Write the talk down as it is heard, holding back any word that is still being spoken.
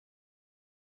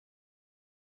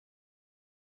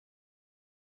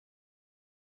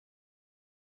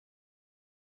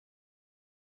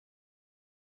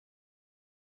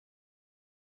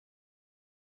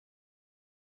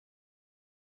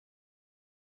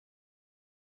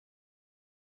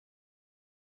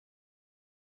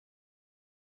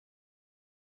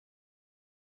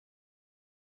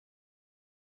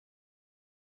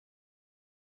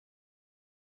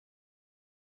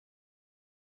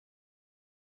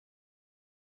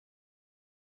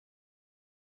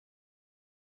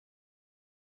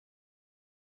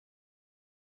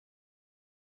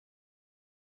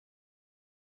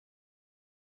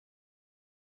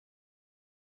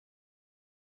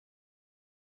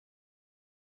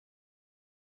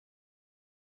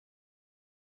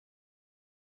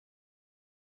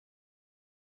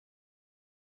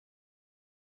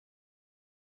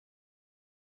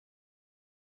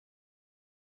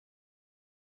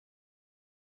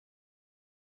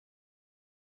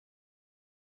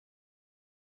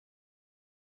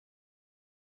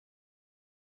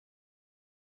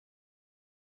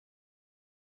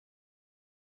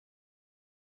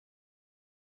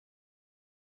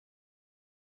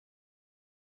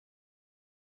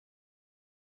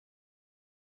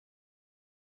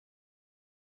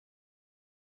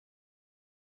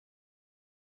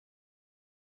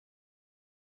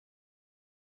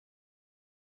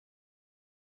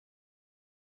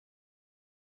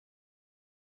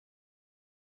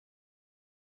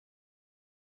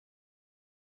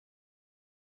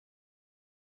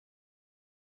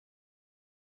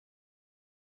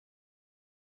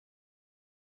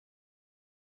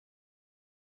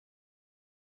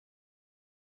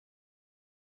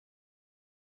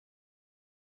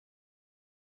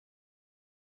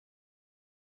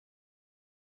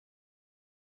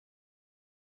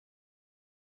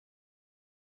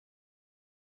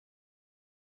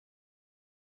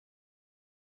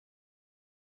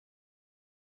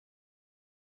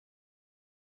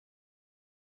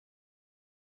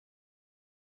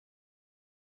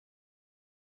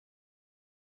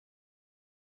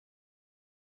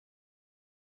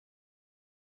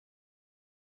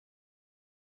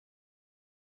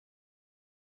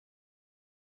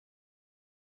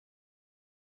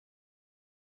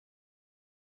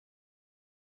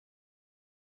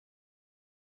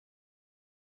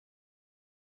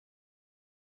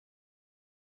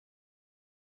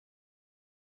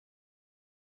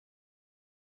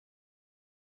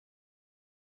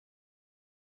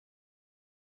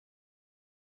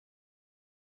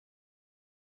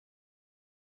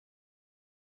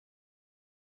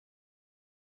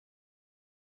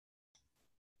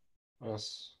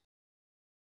Yes.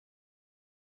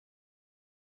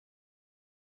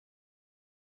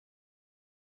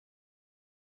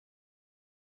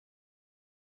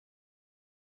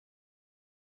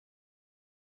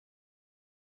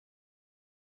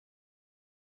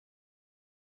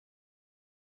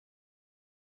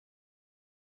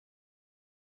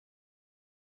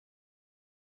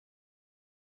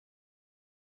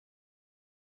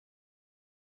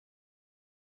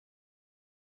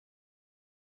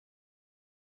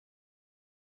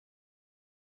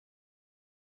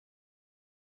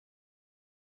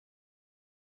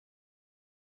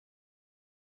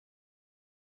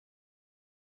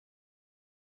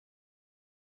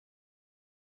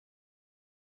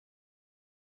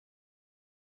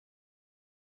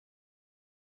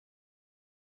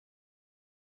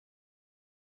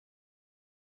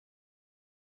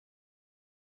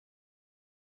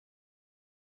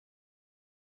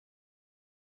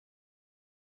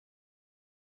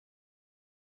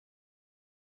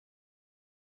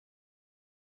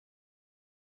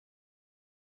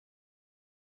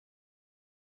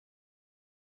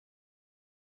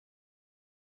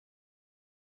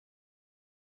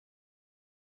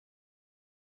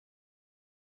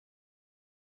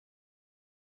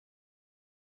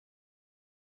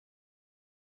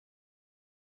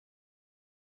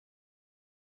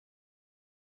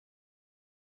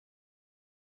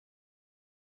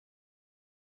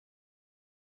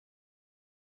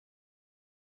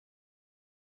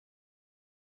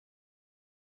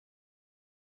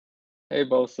 Hey,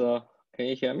 Bosa, can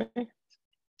you hear me?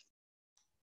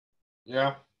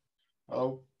 Yeah.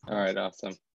 Oh. All right,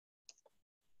 awesome.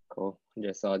 Cool.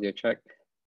 Just audio check.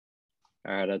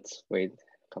 All right, let's wait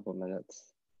a couple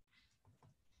minutes.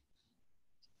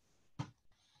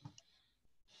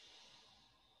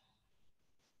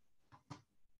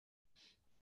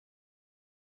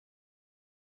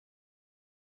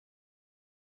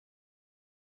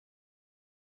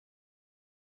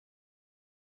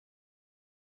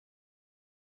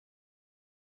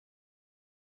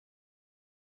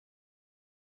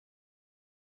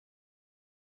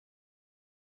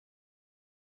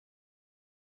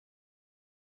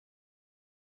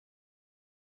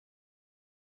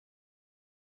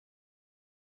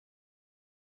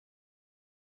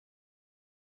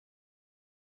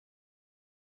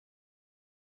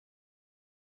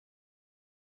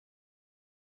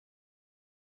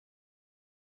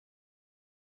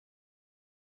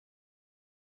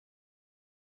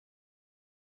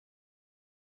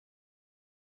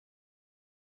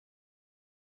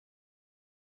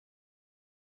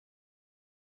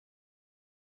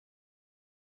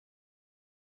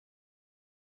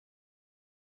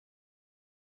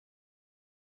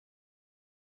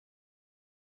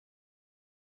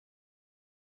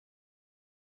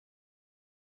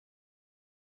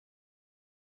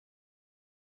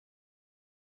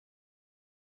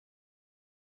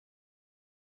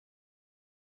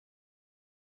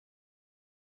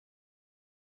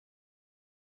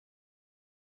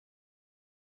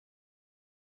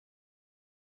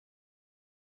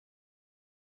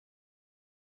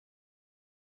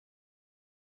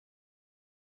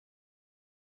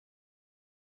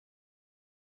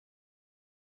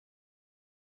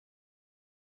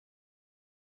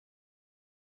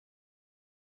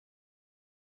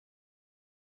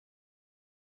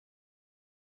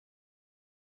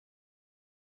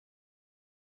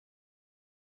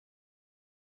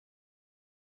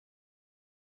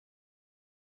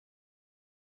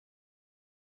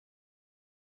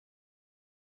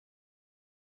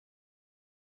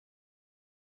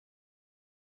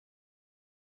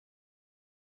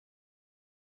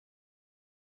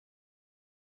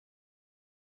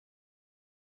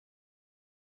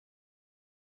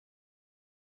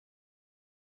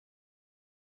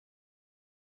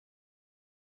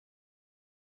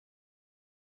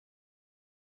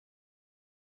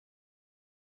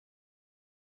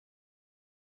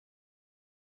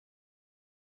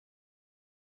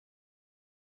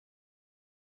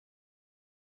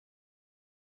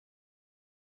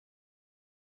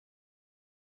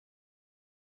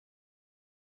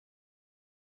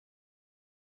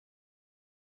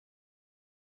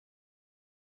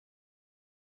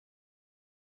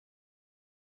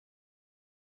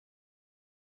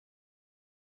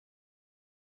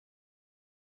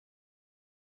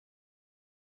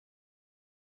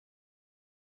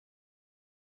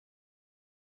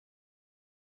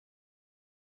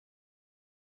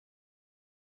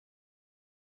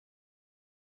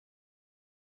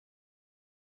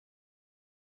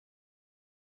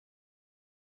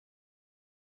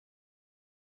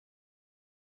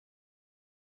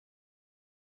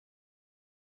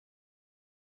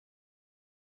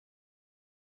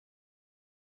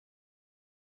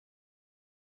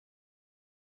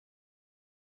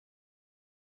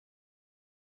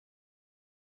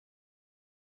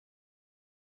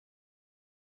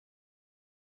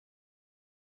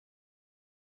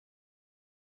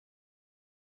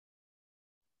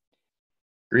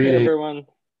 Hey Greetings, everyone.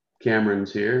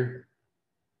 Cameron's here.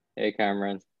 Hey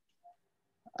Cameron.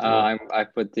 Hello. I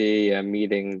put the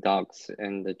meeting docs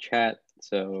in the chat,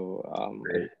 so if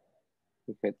Great.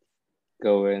 you could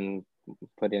go and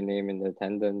put your name in the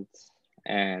attendance.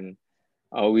 And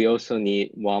we also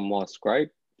need one more scribe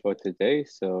for today.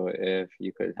 So if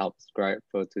you could help scribe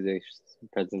for today's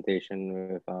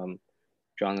presentation with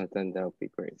Jonathan, that would be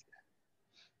great.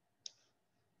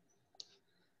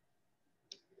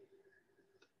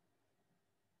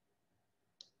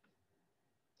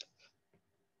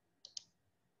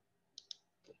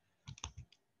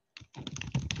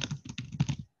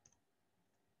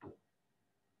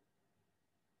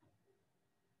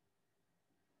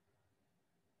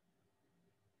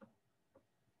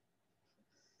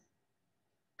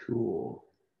 Cool.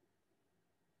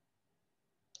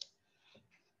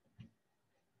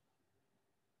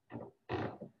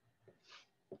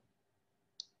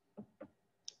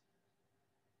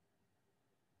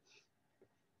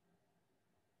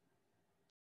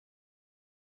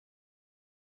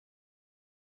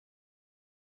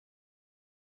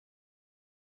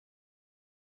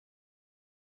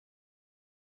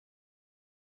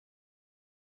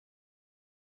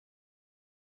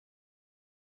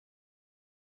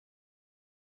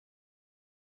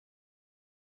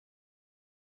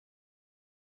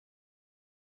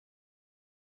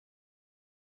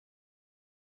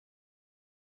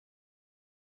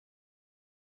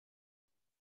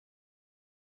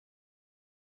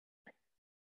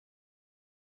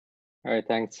 All right,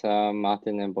 thanks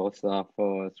Martin and Bosa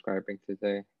for scribing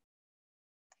today.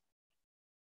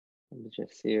 Let me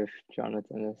just see if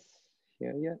Jonathan is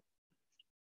here yet.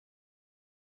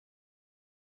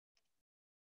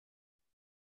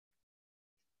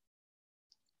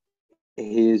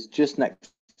 He's just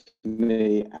next to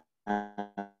me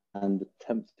and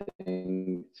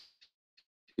attempting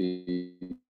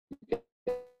to get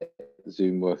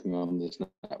Zoom working on this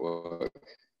network.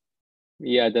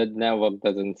 Yeah, the network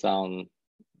doesn't sound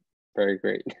very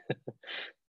great.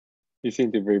 You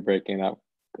seem to be breaking up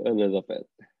a little bit.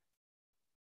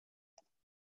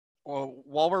 Well,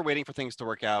 while we're waiting for things to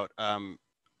work out, I'm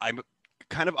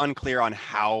kind of unclear on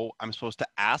how I'm supposed to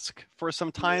ask for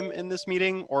some time in this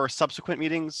meeting or subsequent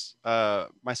meetings.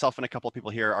 Myself and a couple of people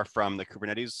here are from the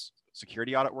Kubernetes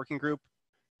security audit working group,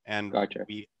 and Gotcha.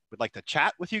 we would like to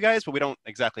chat with you guys, but we don't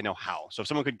exactly know how. So if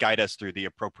someone could guide us through the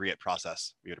appropriate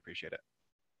process, we would appreciate it.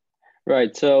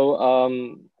 Right. So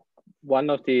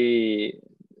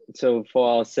so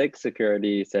for our SIG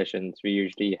security sessions, we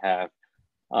usually have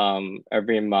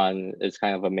every month is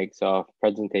kind of a mix of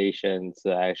presentations,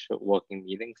 actual working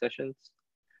meeting sessions.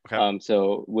 Okay.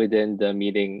 So within the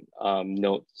meeting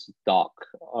notes doc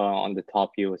on the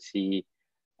top, you will see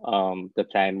the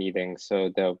planned meetings. So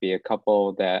there'll be a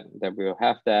couple that we'll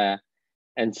have there.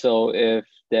 And so if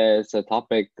there's a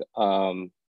topic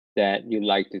that you'd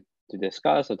like to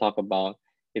discuss or talk about,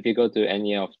 if you go to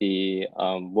any of the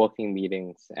working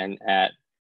meetings and add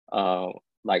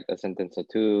like a sentence or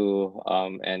two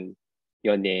and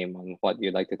your name on what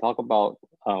you'd like to talk about,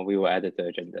 we will add it to the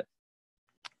agenda.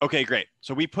 Okay, great.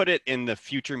 So we put it in the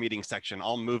future meeting section.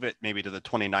 I'll move it maybe to the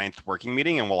 29th working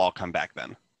meeting and we'll all come back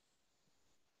then.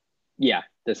 Yeah,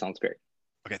 that sounds great.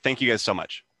 Okay, thank you guys so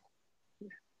much.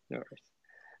 No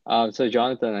worries. So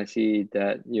Jonathan, I see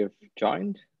that you've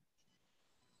joined.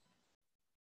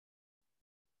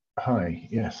 Hi,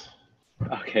 yes.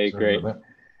 Okay, Sorry great. about that.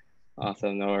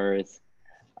 Awesome, no worries.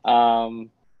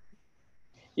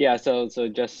 Yeah, so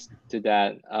just to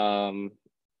that,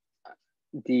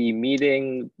 the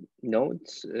meeting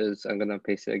notes is, I'm gonna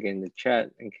paste it again in the chat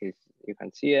in case you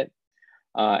can see it.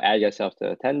 Add yourself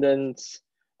to attendance.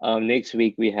 Next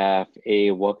week we have a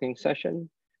working session.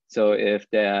 So if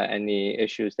there are any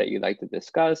issues that you'd like to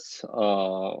discuss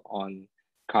on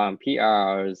current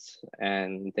PRs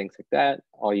and things like that,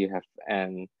 or you have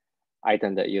an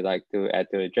item that you'd like to add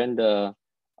to the agenda,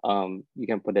 you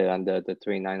can put it under the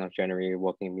 29th of January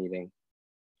working meeting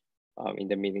in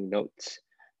the meeting notes.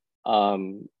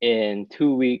 In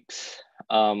 2 weeks,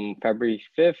 February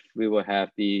 5th, we will have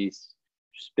the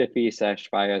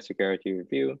Spiffy/Fire security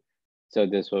review. So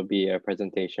this will be a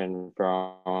presentation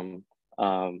from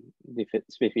the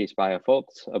Spiffy Spire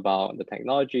folks about the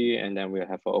technology, and then we'll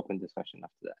have an open discussion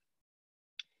after that.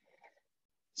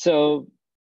 So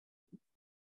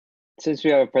since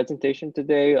we have a presentation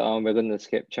today, we're going to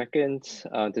skip check-ins.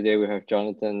 Today we have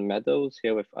Jonathan Meadows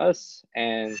here with us,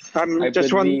 and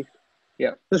just one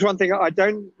thing. I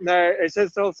don't know. It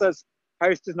still says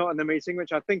host is not in the meeting,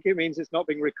 which I think it means it's not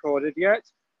being recorded yet.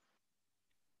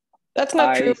 That's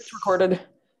not true. It's recorded.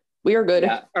 We are good.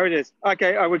 Yeah. Oh, it is.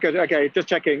 Okay, we're good. Okay, just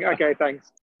checking. Okay,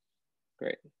 thanks.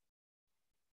 Great.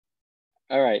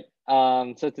 All right.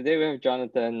 So today we have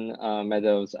Jonathan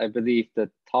Meadows. I believe the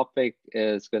topic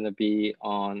is going to be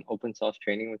on open source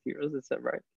training materials. Is that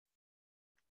right?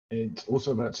 It's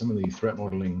also about some of the threat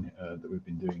modeling that we've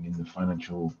been doing in the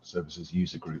financial services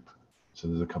user group. So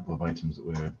there's a couple of items that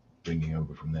we're bringing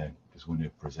over from there. Just want to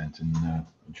present and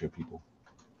show people.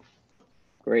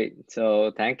 Great.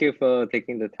 So thank you for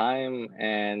taking the time,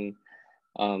 and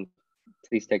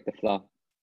please take the floor.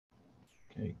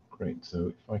 Okay, great. So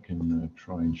if I can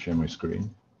try and share my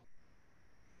screen.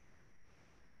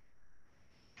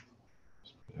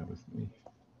 Just bear with me.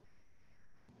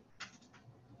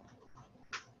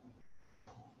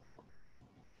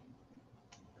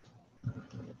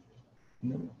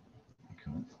 No, I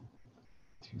can't.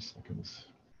 2 seconds.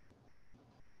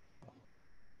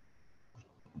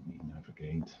 Let me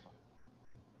navigate.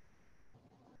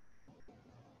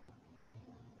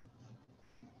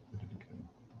 Where did it go?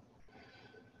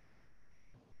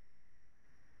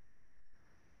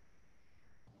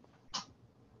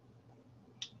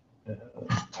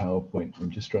 PowerPoint.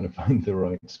 I'm just trying to find the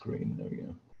right screen. There we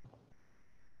go.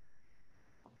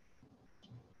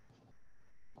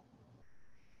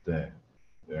 There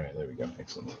we go.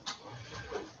 Excellent.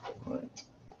 Right.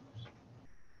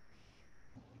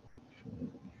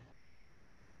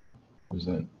 Was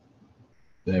that?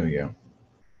 There we go.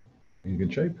 In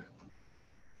good shape.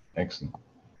 Excellent.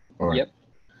 All right. Yep.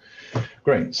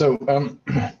 Great. So,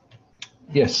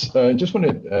 yes, just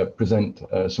want to present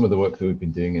some of the work that we've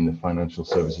been doing in the financial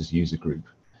services user group.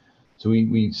 So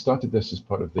we started this as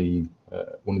part of the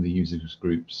one of the users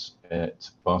groups at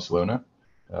Barcelona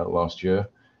last year,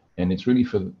 and it's really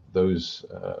for those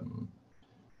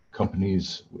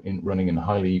companies running in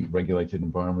highly regulated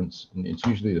environments, and it's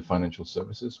usually the financial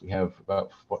services. We have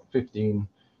about 15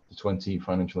 to 20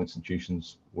 financial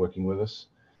institutions working with us,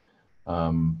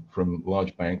 from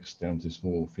large banks down to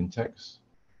small fintechs.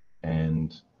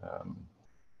 And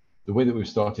the way that we've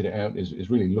started it out is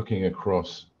really looking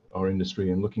across our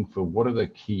industry and looking for what are the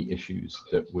key issues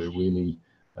that we're really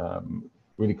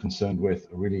really concerned with,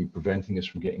 really preventing us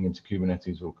from getting into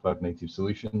Kubernetes or cloud native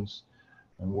solutions,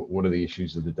 and what are the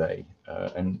issues of the day.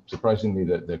 And surprisingly,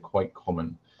 they're quite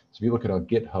common. So if you look at our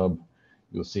GitHub,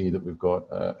 you'll see that we've got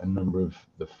a number of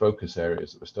the focus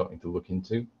areas that we're starting to look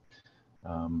into.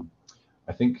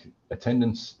 I think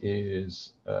attendance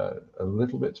is a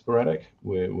little bit sporadic.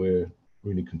 We're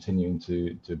really continuing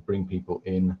to bring people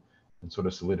in and sort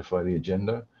of solidify the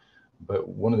agenda. But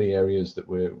one of the areas that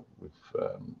we've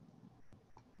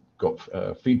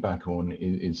got feedback on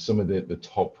is some of the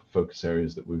top focus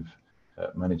areas that we've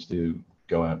managed to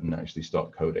go out and actually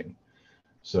start coding.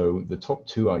 So the top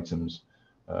 2 items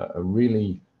are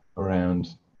really around,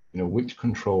 which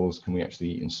controls can we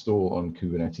actually install on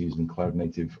Kubernetes and cloud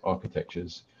native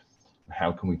architectures?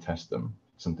 How can we test them?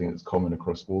 Something that's common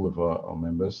across all of our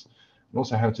members. And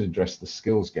also how to address the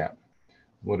skills gap.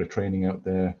 A lot of training out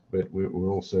there, but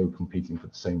we're also competing for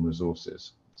the same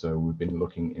resources. So we've been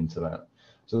looking into that.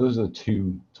 So those are the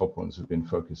 2 top ones we've been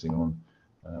focusing on,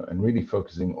 and really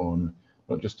focusing on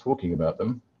not just talking about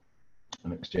them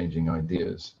and exchanging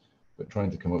ideas, but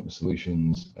trying to come up with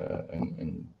solutions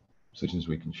and solutions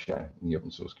we can share in the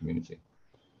open source community.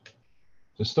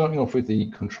 So starting off with the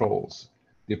controls,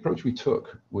 the approach we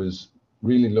took was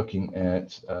really looking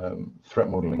at threat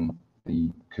modeling the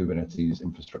Kubernetes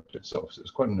infrastructure itself. So it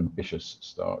was quite an ambitious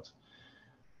start,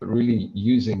 but really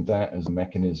using that as a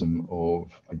mechanism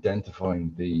of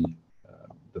identifying the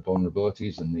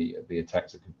vulnerabilities and the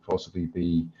attacks that could possibly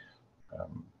be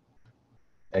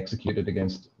executed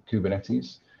against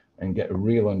Kubernetes, and get a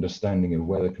real understanding of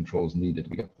where the controls needed to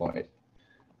be applied.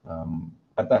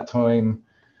 At that time,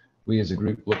 we as a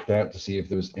group looked out to see if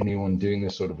there was anyone doing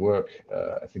this sort of work.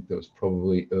 I think that was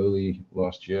probably early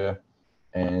last year,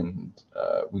 and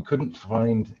we couldn't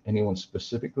find anyone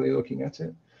specifically looking at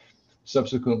it.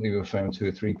 Subsequently, we found 2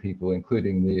 or 3 people,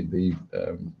 including the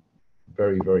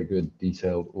very, very good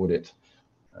detailed audit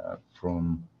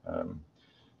from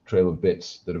Trail of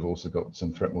Bits that have also got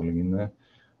some threat modeling in there.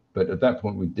 But at that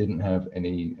point, we didn't have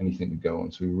anything to go on.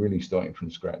 So we were really starting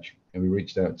from scratch. And we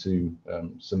reached out to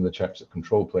some of the chaps at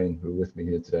Control Plane who are with me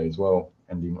here today as well,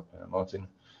 Andy Martin,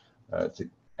 to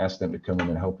ask them to come in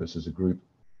and help us as a group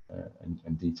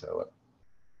and detail it.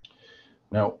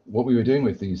 Now, what we were doing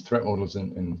with these threat models,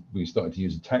 and we started to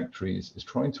use attack trees, is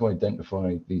trying to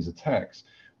identify these attacks.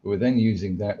 But we're then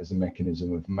using that as a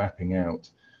mechanism of mapping out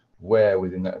where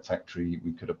within that attack tree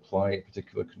we could apply a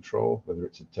particular control, whether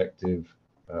it's detective,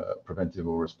 preventive,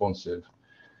 or responsive.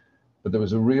 But there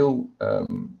was a real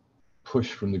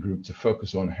push from the group to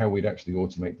focus on how we'd actually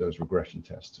automate those regression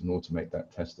tests and automate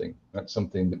that testing. That's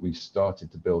something that we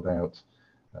started to build out,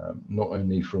 not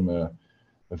only from a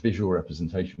visual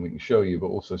representation we can show you, but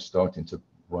also starting to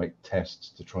write tests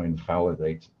to try and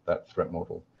validate that threat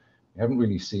model. We haven't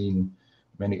really seen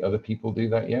many other people do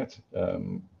that yet.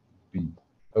 Be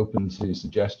open to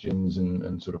suggestions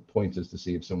and sort of pointers to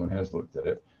see if someone has looked at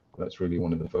it. That's really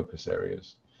one of the focus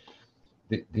areas.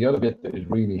 The other bit that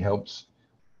really helps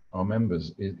our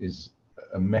members is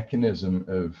a mechanism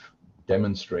of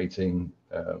demonstrating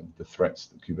the threats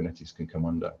that Kubernetes can come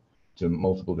under to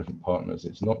multiple different partners.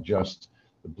 It's not just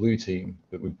the blue team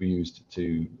that would be used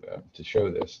to show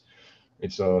this.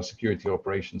 It's our security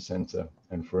operations center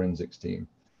and forensics team.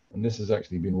 And this has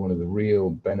actually been one of the real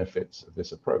benefits of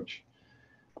this approach.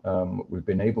 We've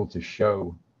been able to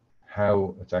show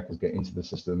how attackers get into the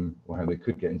system, or how they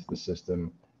could get into the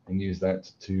system, and use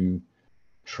that to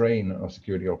train our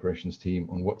security operations team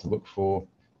on what to look for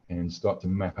and start to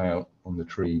map out on the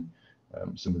tree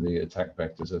some of the attack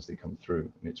vectors as they come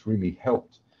through. And it's really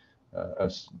helped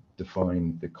us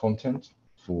define the content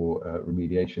for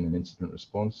remediation and incident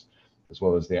response, as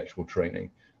well as the actual training.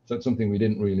 So that's something we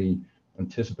didn't really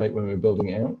anticipate when we were building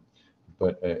it out,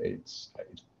 but it's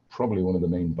probably one of the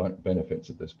main benefits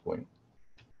at this point.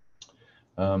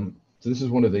 So this is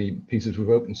one of the pieces. We've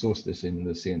open sourced this in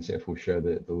the CNCF. We'll share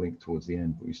the link towards the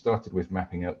end. But we started with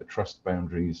mapping out the trust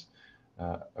boundaries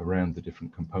around the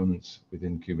different components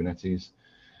within Kubernetes.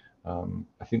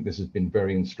 I think this has been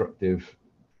very instructive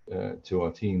to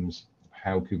our teams,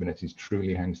 how Kubernetes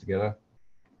truly hangs together,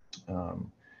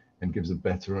 and gives a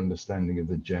better understanding of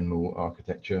the general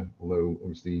architecture. Although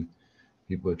obviously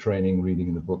people are training, reading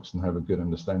in the books, and have a good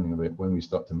understanding of it, when we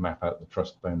start to map out the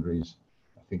trust boundaries,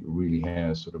 I think it really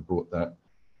has sort of brought that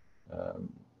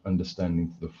understanding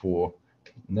to the fore.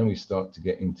 And then we start to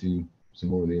get into some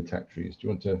more of the attack trees. Do you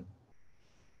want to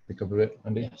pick up a bit,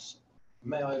 Andy? Yes.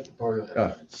 May I borrow your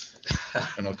headphones?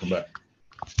 And I'll come back.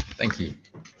 Thank you.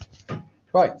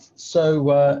 Right.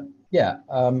 So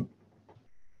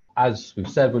as we've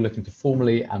said, we're looking to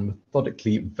formally and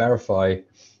methodically verify,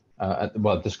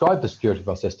 describe the security of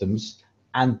our systems,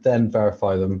 and then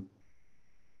verify them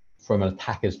from an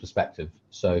attacker's perspective.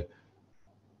 So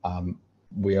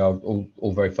we are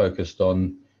all very focused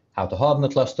on how to harden the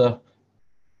cluster,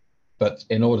 but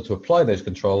in order to apply those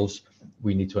controls,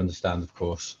 we need to understand, of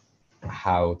course,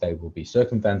 how they will be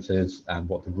circumvented and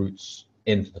what the routes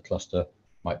into the cluster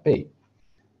might be.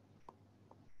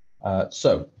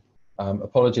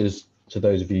 Apologies to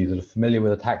those of you that are familiar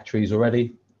with attack trees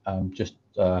already.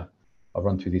 I'll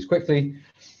run through these quickly.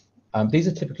 These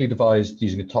are typically devised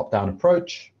using a top-down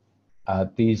approach.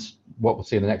 What we'll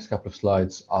see in the next couple of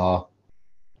slides, are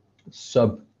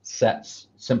subsets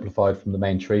simplified from the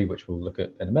main tree, which we'll look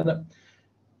at in a minute.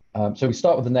 So we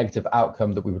start with the negative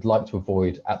outcome that we would like to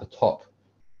avoid at the top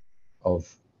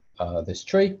of this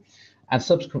tree. And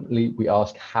subsequently, we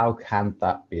ask, how can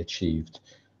that be achieved?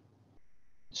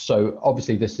 So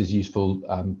obviously, this is useful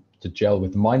to gel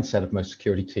with the mindset of most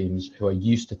security teams who are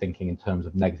used to thinking in terms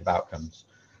of negative outcomes.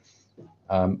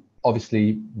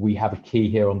 Obviously, we have a key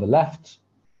here on the left.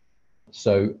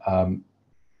 So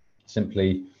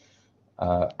simply,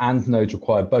 AND nodes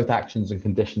require both actions and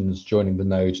conditions joining the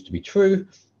nodes to be true,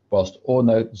 whilst OR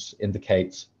nodes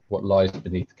indicate what lies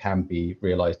beneath can be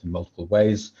realized in multiple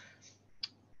ways.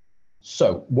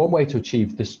 So one way to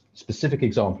achieve this specific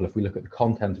example, if we look at the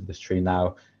content of this tree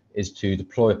now, is to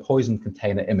deploy a poisoned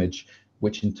container image,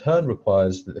 which in turn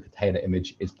requires that the container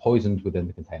image is poisoned within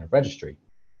the container registry.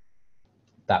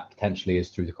 That potentially is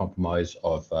through the compromise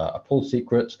of a pull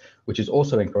secret, which is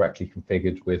also incorrectly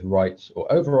configured with write or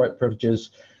overwrite privileges.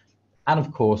 And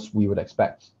of course, we would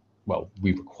expect, well,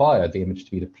 we require the image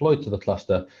to be deployed to the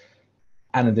cluster.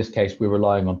 And in this case, we're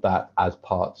relying on that as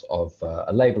part of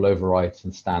a label overwrite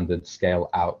and standard scale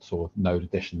out or node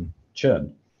addition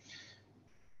churn.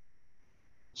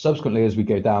 Subsequently, as we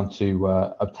go down to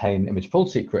obtain image pull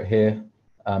secret here,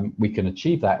 we can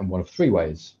achieve that in one of three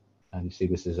ways. And you see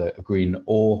this is a green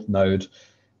OR node.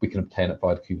 We can obtain it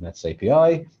via the Kubernetes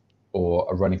API, or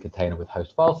a running container with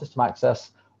host file system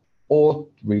access, or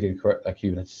reading a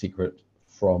Kubernetes secret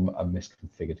from a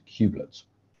misconfigured kubelet.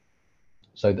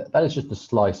 So that is just a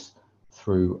slice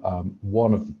through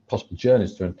one of the possible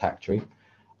journeys through an attack tree.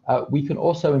 We can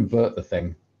also invert the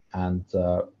thing and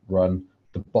run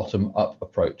the bottom-up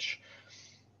approach.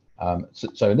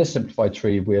 So in this simplified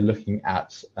tree, we're looking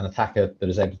at an attacker that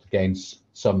is able to gain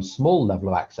some small level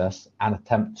of access and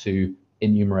attempt to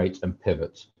enumerate and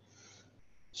pivot.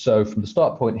 So from the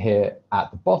start point here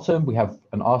at the bottom, we have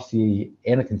an RCE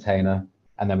in a container,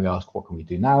 and then we ask, what can we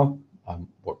do now?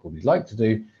 What would we like to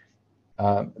do?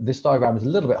 This diagram is a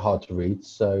little bit hard to read,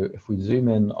 so if we zoom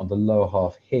in on the lower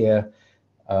half here,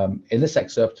 in this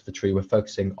excerpt of the tree, we're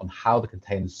focusing on how the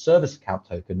container's service account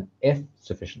token, if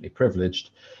sufficiently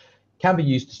privileged, can be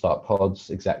used to start pods,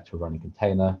 exec to a running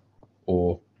container,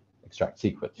 or extract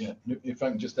secrets. Yeah, if I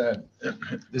can just add,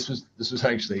 this was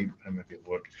actually, I don't know if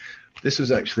it'll work. This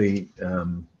was actually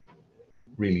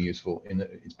really useful in that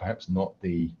it's perhaps not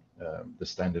the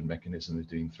standard mechanism of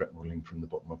doing threat modeling from the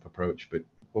bottom-up approach, but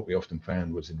what we often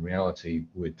found was in reality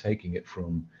we're taking it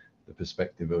from the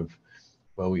perspective of,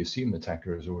 well, we assume the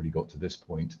attacker has already got to this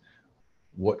point.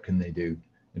 What can they do?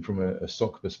 And from a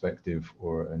SOC perspective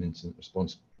or an incident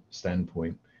response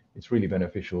standpoint, it's really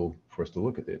beneficial for us to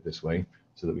look at it this way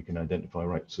so that we can identify,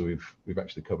 right, so we've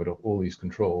actually covered up all these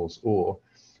controls, or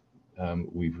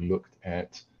we've looked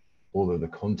at all of the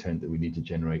content that we need to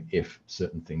generate if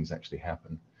certain things actually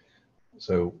happen.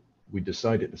 So we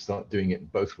decided to start doing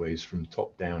it both ways, from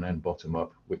top down and bottom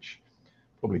up, which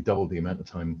probably doubled the amount of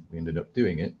time we ended up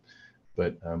doing it,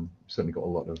 but certainly got a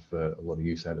lot of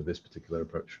use out of this particular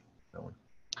approach. That one.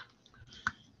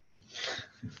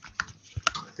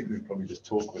 I think we probably just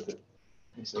talk with it.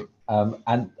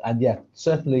 And yeah,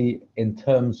 certainly in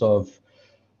terms of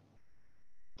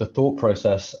the thought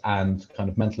process and kind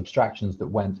of mental abstractions that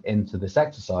went into this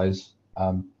exercise,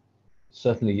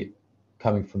 certainly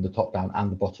coming from the top down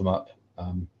and the bottom up,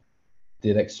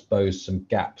 did expose some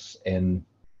gaps in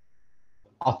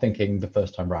our thinking the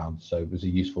first time round. So it was a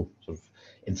useful sort of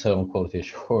internal quality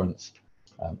assurance,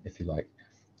 if you like.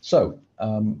 So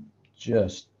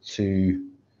just to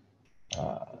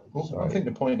one thing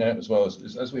to point out as well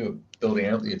is as we were building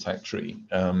out the attack tree,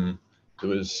 there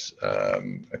was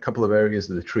a couple of areas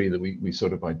of the tree that we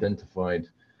sort of identified.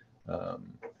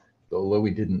 Although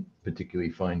we didn't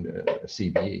particularly find a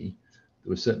CVE, there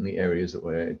were certainly areas that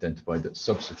were identified that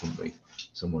subsequently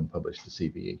someone published a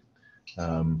CVE.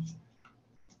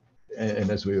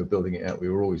 And as we were building it out, we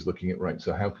were always looking at, right,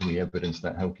 so how can we evidence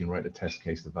that? How can we write a test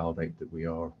case to validate that we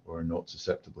are or are not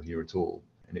susceptible here at all?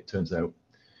 And it turns out,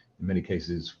 in many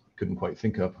cases, couldn't quite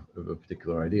think up of a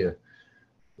particular idea.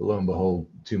 But lo and behold,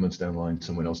 2 months down the line,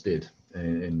 someone else did.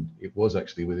 And it was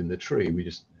actually within the tree. We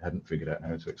just hadn't figured out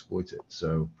how to exploit it.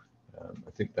 So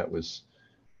I think that was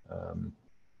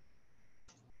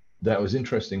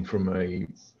interesting from a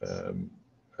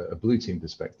blue team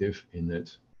perspective, in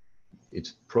that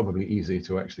it's probably easier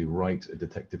to actually write a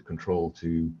detective control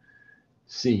to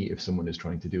see if someone is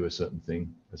trying to do a certain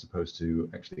thing as opposed to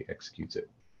actually execute it.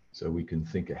 So we can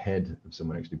think ahead of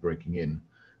someone actually breaking in,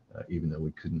 even though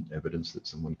we couldn't evidence that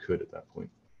someone could at that point.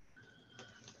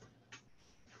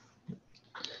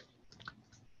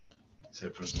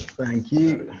 Thank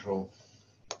you.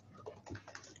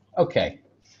 Okay,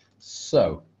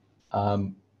 so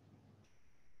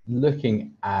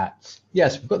looking at,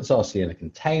 yes, we've got this RC in a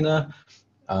container.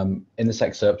 In this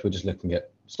excerpt, we're just looking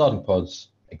at starting pods,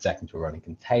 execing to a running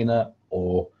container,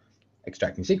 or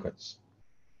extracting sequence.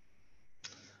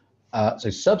 So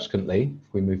subsequently,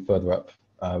 if we move further up,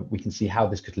 we can see how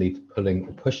this could lead to pulling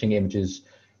or pushing images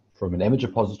from an image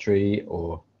repository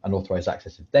or unauthorized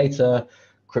access of data,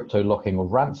 crypto locking or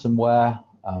ransomware,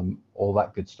 all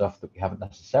that good stuff that we haven't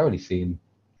necessarily seen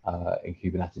in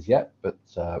Kubernetes yet, but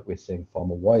we're seeing far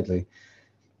more widely.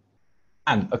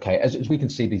 And okay, as we can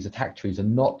see, these attack trees are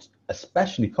not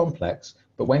especially complex,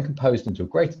 but when composed into a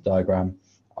greater diagram,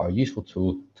 are a useful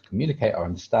tool to communicate our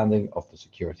understanding of the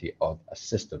security of a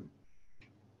system.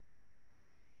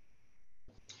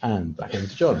 And back over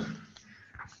to John.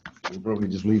 We'll probably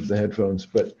just leave the headphones,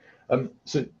 but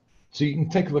so you can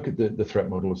take a look at the threat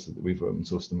models that we've open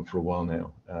sourced them for a while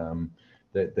now.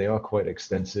 They are quite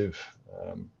extensive.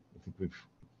 I think we've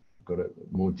got a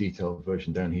more detailed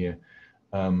version down here.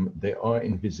 They are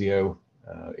in Visio.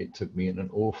 It took me an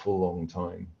awful long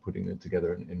time putting them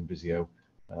together in Visio.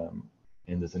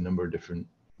 And there's a number of different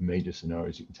major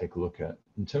scenarios you can take a look at.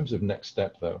 In terms of next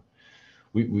step, though,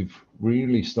 we've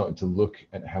really started to look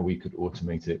at how we could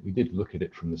automate it. We did look at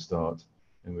it from the start,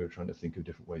 and we were trying to think of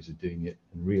different ways of doing it.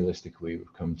 And realistically,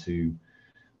 we've come to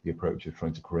the approach of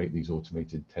trying to create these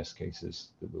automated test cases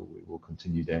that we'll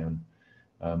continue down.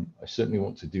 I certainly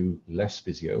want to do less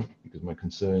Visio, because my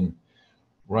concern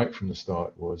right from the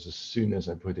start was, as soon as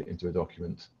I put it into a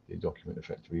document, the document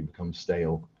effectively becomes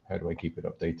stale. How do I keep it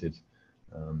updated?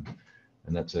 And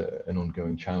that's an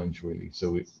ongoing challenge, really.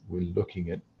 So we're looking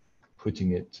at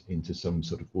putting it into some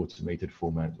sort of automated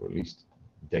format, or at least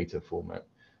data format,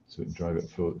 so we can drive it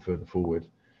further forward.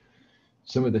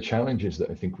 Some of the challenges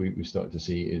that I think we started to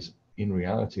see is, in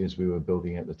reality, as we were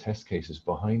building out the test cases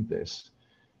behind this,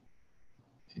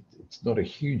 it's not a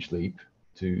huge leap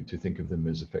to think of them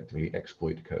as effectively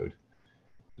exploit code.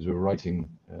 because we're writing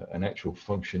an actual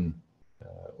function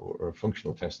or a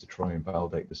functional test to try and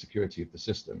validate the security of the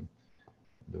system.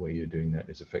 The way you're doing that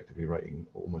is effectively writing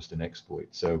almost an exploit.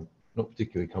 So not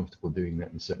particularly comfortable doing that,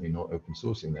 and certainly not open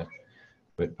sourcing that,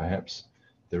 but perhaps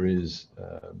there is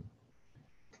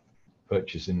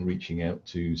purchase in reaching out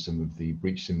to some of the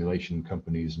breach simulation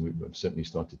companies, and we've certainly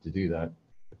started to do that.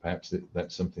 Perhaps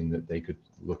that's something that they could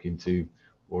look into,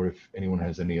 or if anyone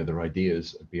has any other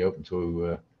ideas, I'd be open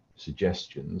to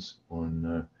suggestions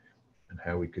on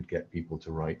how we could get people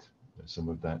to write some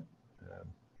of that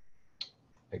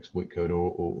exploit code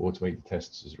or automated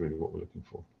tests is really what we're looking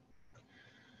for.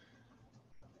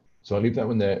 So I'll leave that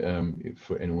one there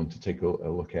for anyone to take a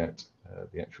look at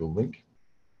the actual link.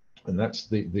 And that's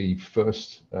the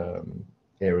first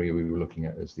area we were looking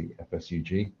at as the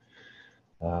FSUG.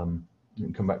 You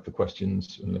can come back for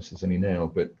questions unless there's any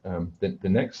now, but the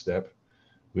next step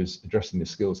was addressing the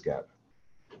skills gap.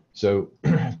 So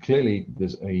clearly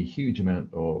there's a huge amount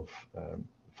of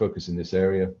focus in this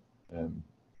area.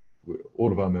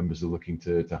 All of our members are looking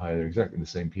to hire exactly the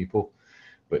same people,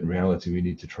 but in reality we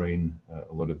need to train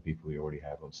a lot of the people we already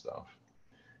have on staff.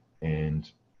 And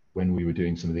when we were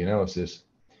doing some of the analysis,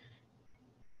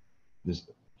 there's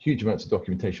huge amounts of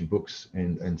documentation, books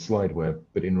and slideware,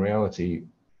 but in reality,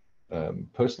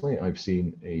 personally, I've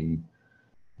seen a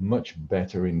much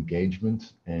better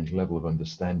engagement and level of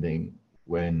understanding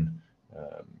when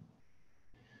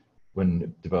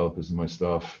developers and my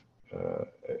staff are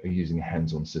using a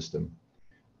hands-on system.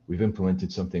 We've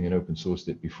implemented something and open sourced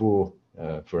it before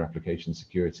for application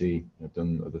security. I've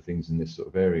done other things in this sort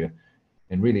of area,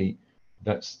 and really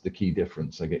that's the key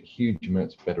difference. I get huge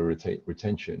amounts of better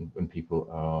retention when people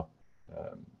are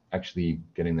actually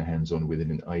getting their hands on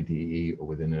within an IDE or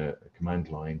within a command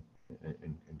line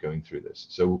and going through this.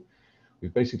 So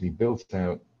we've basically built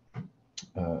out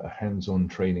a hands-on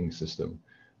training system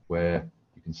where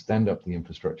you can stand up the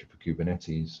infrastructure for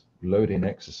Kubernetes, load in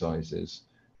exercises,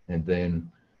 and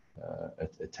then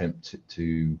attempt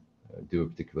to do a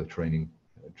particular training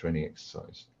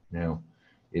exercise. Now,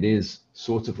 it is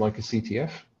sort of like a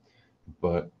CTF,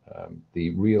 but the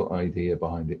real idea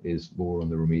behind it is more on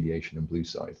the remediation and blue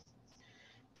side.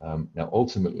 Now,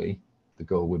 ultimately, the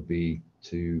goal would be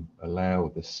to allow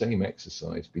the same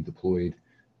exercise be deployed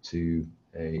to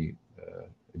a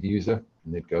user,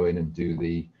 and they'd go in and do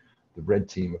the red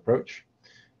team approach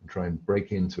and try and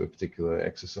break into a particular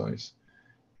exercise.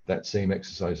 That same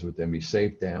exercise would then be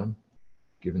saved down,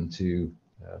 given to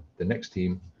the next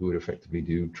team, who would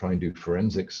effectively try and do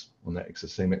forensics on that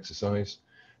same exercise,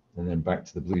 and then back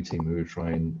to the blue team, who would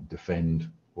try and defend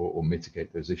or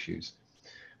mitigate those issues.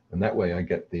 And that way I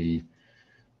get the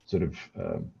sort of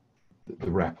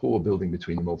the rapport building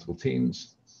between the multiple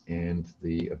teams and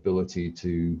the ability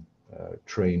to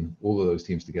train all of those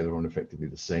teams together on effectively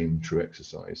the same true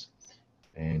exercise.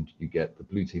 And you get the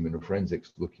blue team in the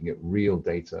forensics looking at real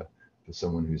data for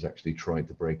someone who's actually tried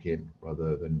to break in,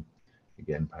 rather than,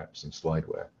 again, perhaps some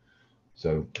slideware.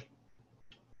 So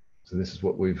this is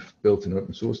what we've built in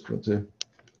open source. Do you want to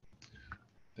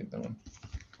take that one?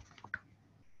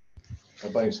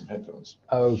 I'll buy you some headphones.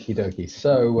 Okie dokie.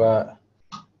 So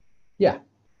yeah,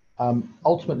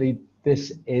 ultimately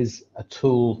this is a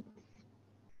tool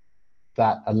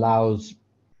that allows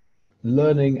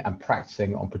learning and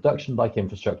practicing on production-like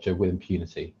infrastructure with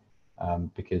impunity,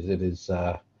 because it is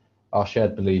our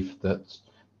shared belief that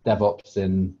DevOps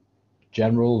in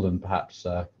general, and perhaps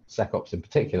SecOps in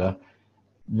particular,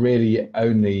 really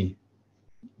only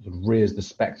rears the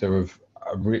specter of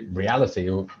reality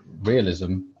or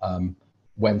realism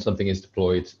when something is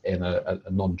deployed in a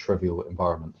non-trivial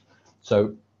environment.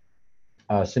 So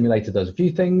Simulator does a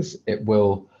few things. It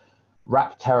will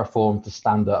wrap Terraform to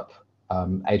stand up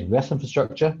AWS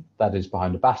infrastructure that is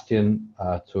behind a bastion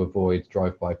to avoid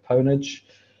drive-by pwnage.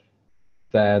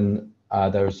 Then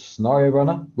there's a scenario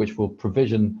runner, which will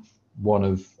provision one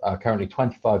of currently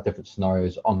 25 different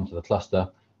scenarios onto the cluster.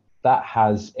 That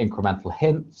has incremental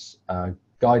hints,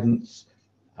 guidance,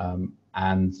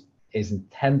 and is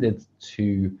intended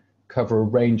to cover a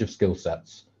range of skill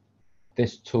sets.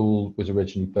 This tool was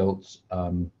originally built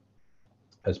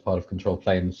as part of Control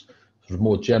Plane's sort of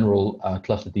more general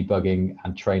cluster debugging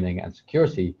and training and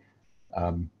security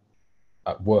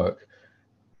at work.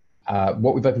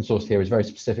 What we've open sourced here is very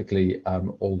specifically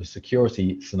all the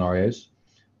security scenarios,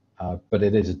 but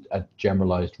it is a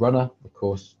generalized runner. Of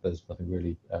course, there's nothing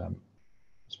really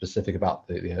specific about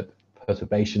the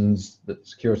perturbations that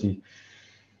security,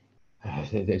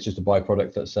 it's just a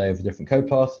byproduct, let's say, of a different code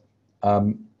path.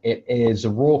 It is a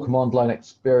raw command line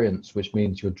experience, which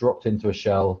means you're dropped into a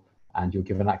shell and you're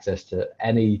given access to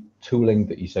any tooling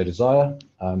that you so desire.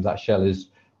 That shell is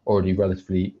already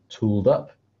relatively tooled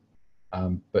up.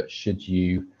 But should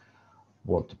you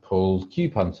want to pull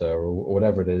Cube Hunter or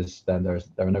whatever it is, then there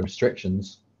are no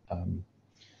restrictions.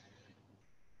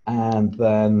 And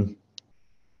then,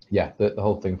 yeah, the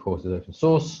whole thing, of course, is open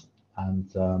source.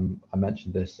 And I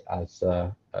mentioned this as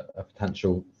a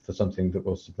potential for something that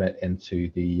we'll submit into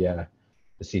the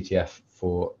CTF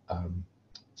for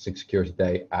SIG Security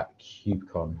Day at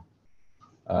KubeCon.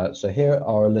 So here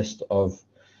are a list of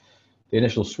the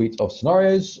initial suite of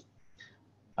scenarios.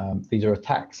 These are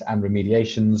attacks and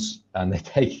remediations, and they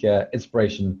take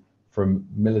inspiration from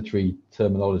military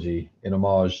terminology in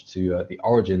homage to the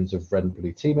origins of red and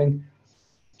blue teaming.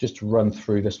 Just to run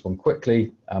through this one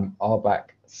quickly, Arbak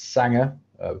Sanger,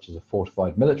 which is a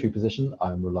fortified military position,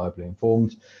 I'm reliably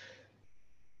informed.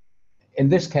 In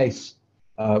this case,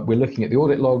 we're looking at the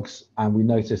audit logs, and we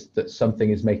noticed that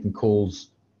something is making calls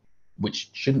which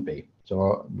shouldn't be.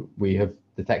 So we have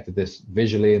detected this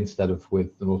visually instead of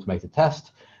with an automated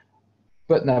test.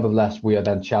 But nevertheless, we are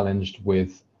then challenged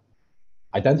with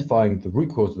identifying the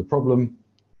root cause of the problem,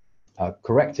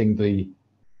 correcting the,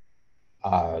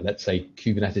 let's say,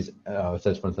 Kubernetes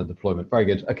says front-end deployment. Very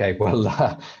good. Okay,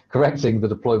 well, correcting the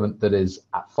deployment that is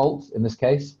at fault in this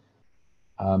case.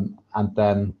 And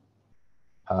then,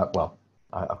 well,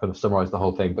 I've kind of summarized the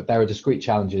whole thing, but there are discrete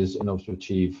challenges in order to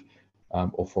achieve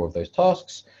all 4 of those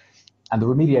tasks. And the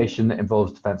remediation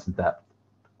involves defense in depth.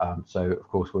 So, of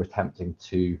course, we're attempting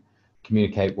to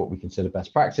communicate what we consider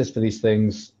best practice for these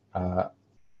things.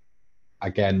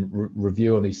 Again,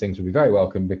 review on these things would be very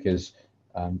welcome because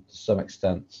to some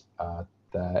extent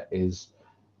there is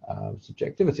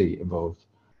subjectivity involved.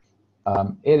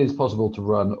 It is possible to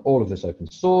run all of this open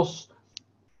source.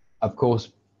 Of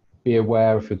course, be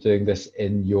aware if you're doing this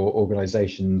in your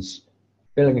organization's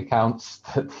billing accounts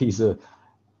that these are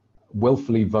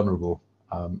willfully vulnerable,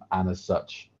 and as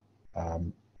such,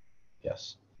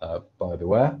 yes, by the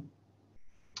way.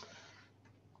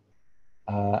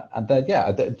 And then,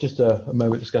 yeah, just a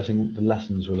moment discussing the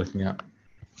lessons we're looking at.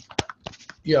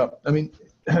 Yeah, I mean,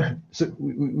 so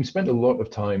we spent a lot of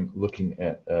time looking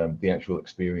at the actual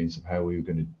experience of how we were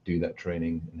going to do that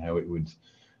training and how it would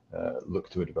look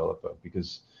to a developer,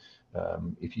 because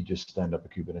if you just stand up a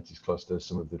Kubernetes cluster,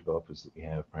 some of the developers that we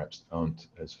have perhaps aren't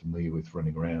as familiar with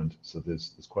running around. So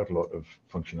there's quite a lot of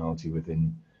functionality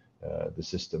within the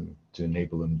system to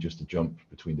enable them just to jump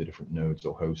between the different nodes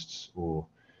or hosts, or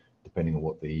depending on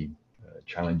what the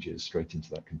challenge is, straight into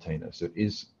that container. So it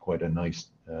is quite a nice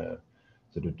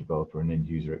sort of developer and end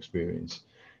user experience.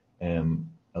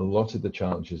 A lot of the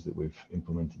challenges that we've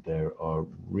implemented there are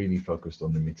really focused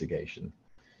on the mitigation.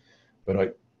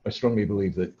 But I strongly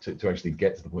believe that to actually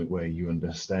get to the point where you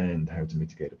understand how to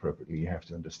mitigate appropriately, you have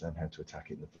to understand how to attack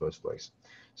it in the first place.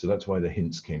 So that's why the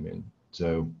hints came in.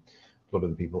 So a lot of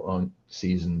the people aren't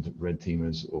seasoned red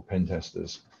teamers or pen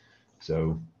testers.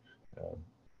 So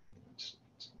it's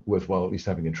worthwhile at least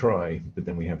having a try, but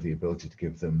then we have the ability to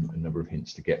give them a number of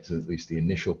hints to get to at least the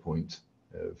initial point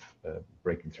of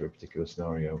breaking through a particular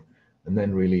scenario. And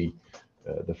then really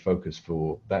the focus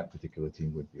for that particular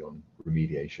team would be on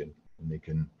remediation, and they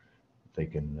can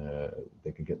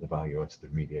get the value out of the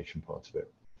remediation part of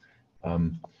it.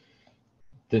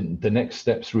 The next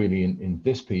steps really in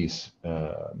this piece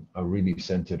are really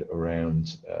centered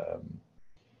around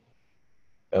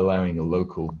allowing a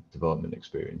local development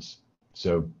experience.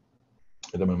 So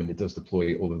at the moment, it does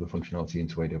deploy all of the functionality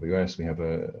into AWS. We have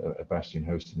a Bastion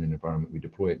hosted in an environment we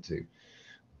deploy it to,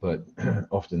 but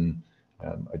often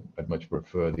I'd much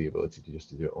prefer the ability to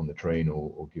just do it on the train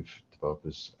or give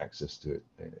developers access to it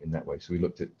in that way. So we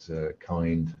looked at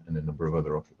Kind and a number of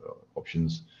other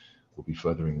options. We'll be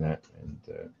furthering that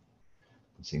and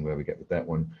seeing where we get with that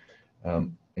one.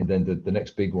 And then the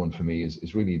next big one for me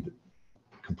is really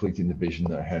completing the vision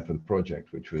that I had for the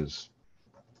project, which was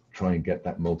try and get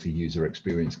that multi-user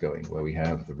experience going, where we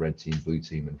have the red team, blue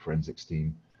team, and forensics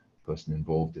team person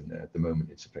involved in there. At the moment,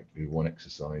 it's effectively one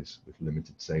exercise with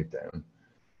limited save down,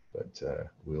 but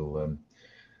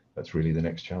that's really the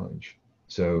next challenge.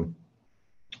 So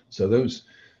those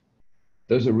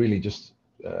are really just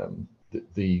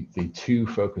the 2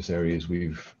 focus areas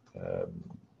we've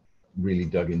really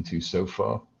dug into so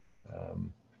far.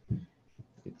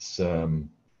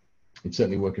 It's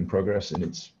certainly work in progress, and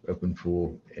it's open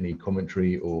for any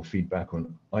commentary or feedback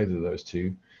on either of those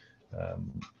 2.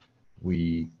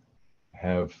 We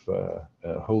have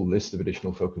a whole list of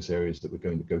additional focus areas that we're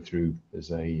going to go through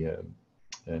as an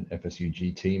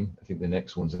FSUG team. I think the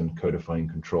next one's on codifying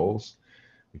controls,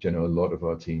 which I know a lot of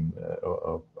our team,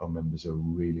 our members are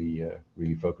really,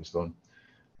 really focused on.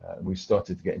 We've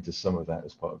started to get into some of that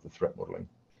as part of the threat modeling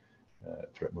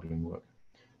work.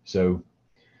 So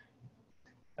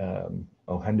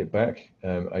I'll hand it back.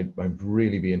 I'd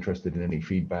really be interested in any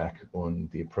feedback on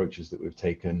the approaches that we've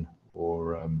taken,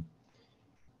 or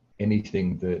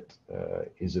anything that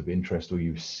is of interest, or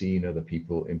you've seen other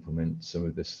people implement some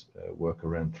of this work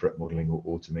around threat modeling, or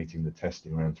automating the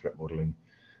testing around threat modeling.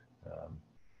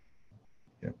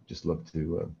 Yeah, just love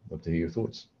to hear your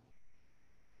thoughts.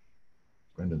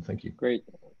 Brendan, thank you. Great.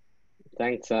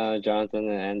 Thanks, Jonathan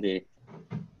and Andy.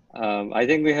 I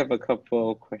think we have a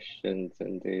couple questions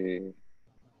in the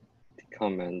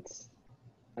comments.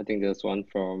 I think there's one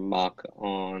from Mark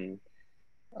on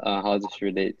how this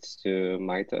relates to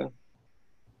MITRE.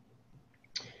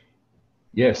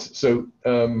 Yes, so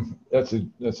that's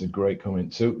a great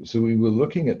comment. So we were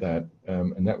looking at that,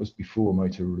 and that was before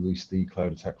MITRE released the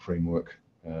cloud attack framework.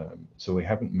 So we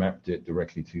haven't mapped it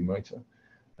directly to MITRE,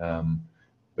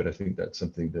 but I think that's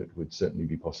something that would certainly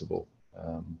be possible,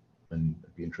 and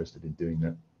I'd be interested in doing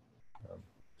that.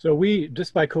 So we,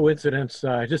 just by coincidence,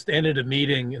 just ended a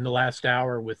meeting in the last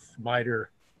hour with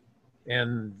MITRE,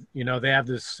 and you know, they have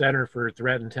this Center for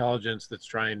Threat Intelligence that's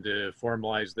trying to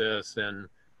formalize this, and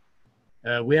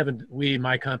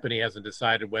my company hasn't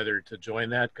decided whether to join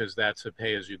that, because that's a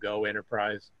pay-as-you-go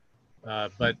enterprise.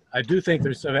 But I do think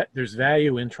there's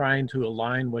value in trying to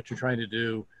align what you're trying to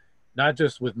do, not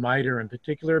just with MITRE in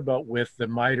particular, but with the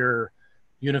MITRE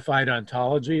unified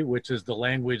ontology, which is the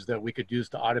language that we could use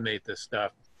to automate this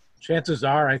stuff. Chances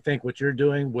are, I think what you're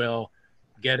doing will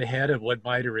get ahead of what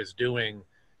MITRE is doing,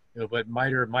 you know, but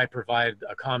MITRE might provide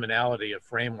a commonality of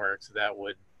frameworks that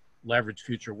would leverage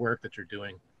future work that you're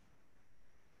doing.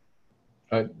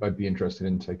 I'd be interested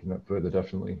in taking that further,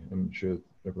 definitely. I'm sure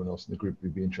everyone else in the group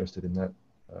would be interested in that.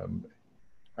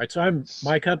 Right, so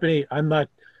my company, I'm not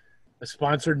a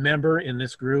sponsored member in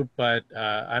this group, but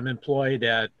I'm employed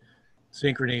at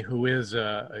Synchrony, who is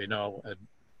you know, a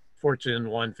Fortune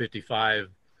 155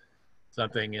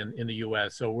 something in the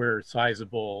U.S. So we're a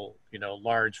sizable, you know,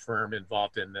 large firm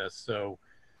involved in this. So,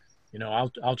 you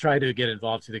know, I'll try to get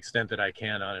involved to the extent that I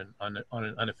can on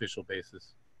an unofficial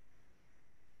basis.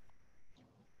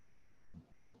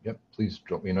 Yep, please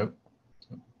drop me a note.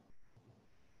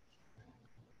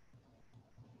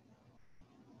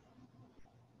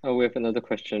 Oh, we have another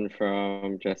question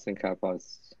from Justin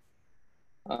Kapas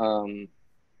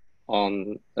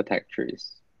on attack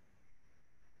trees.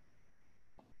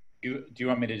 Do you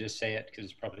want me to just say it, because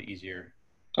it's probably easier?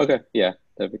 Okay, yeah,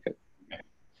 that'd be good. Okay.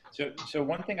 So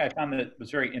one thing I found that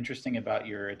was very interesting about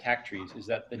your attack trees is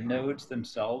that the nodes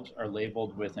themselves are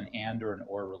labeled with an and or an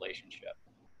or relationship.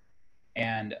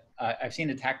 And I've seen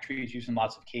attack trees used in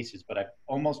lots of cases, but I've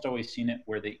almost always seen it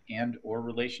where the and or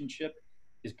relationship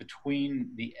is between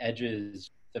the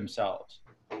edges themselves.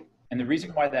 And the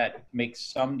reason why that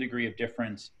makes some degree of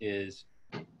difference is,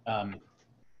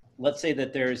 let's say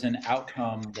that there's an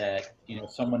outcome that, you know,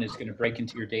 someone is going to break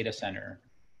into your data center,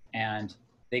 and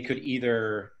they could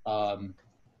either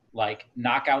like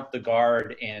knock out the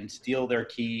guard and steal their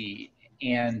key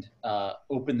and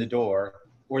open the door,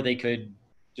 or they could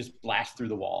just blast through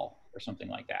the wall or something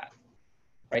like that,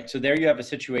 right? So there you have a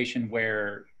situation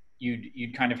where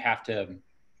you'd kind of have to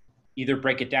either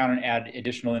break it down and add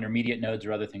additional intermediate nodes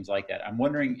or other things like that. I'm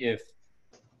wondering if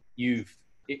you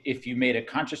made a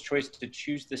conscious choice to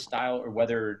choose this style, or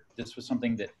whether this was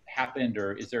something that happened,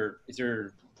 or is there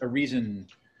a reason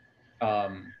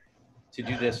to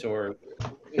do this, or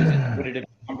would it have been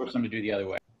cumbersome to do the other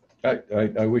way?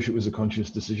 I wish it was a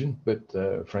conscious decision, but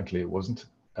frankly, it wasn't.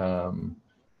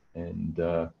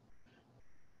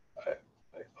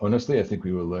 Honestly, I think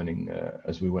we were learning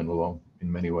as we went along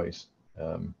in many ways.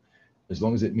 As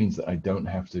long as it means that I don't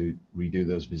have to redo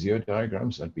those Visio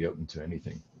diagrams, I'd be open to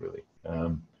anything, really.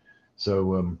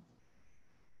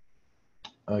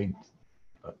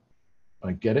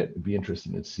 I get it. It'd be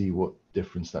interesting to see what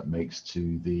difference that makes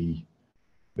to the.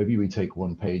 Maybe we take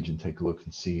one page and take a look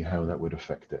and see how that would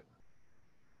affect it.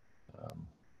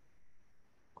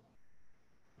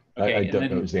 Okay, I don't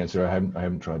know is the answer. I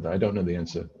haven't tried that. I don't know the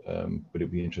answer, but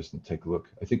it'd be interesting to take a look.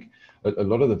 I think a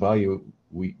lot of the value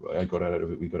I got out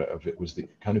of it, was the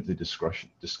kind of the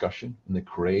discussion and the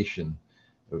creation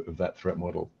of that threat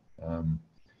model.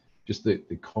 Just the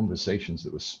conversations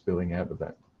that were spilling out of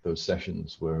those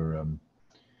sessions were,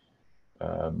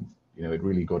 you know, it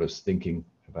really got us thinking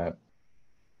about,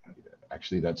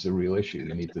 actually, that's a real issue.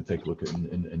 We need to take a look at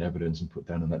in evidence and put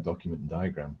down in that document and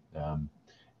diagram.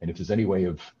 And if there's any way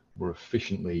of more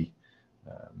efficiently,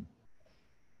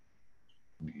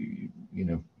 you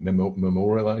know,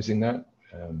 memorializing that,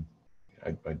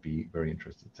 I'd be very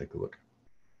interested to take a look.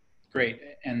 Great.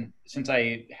 And since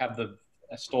I have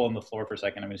stolen the floor for a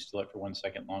second, I'm going to steal it for 1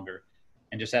 second longer.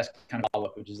 and just ask kind of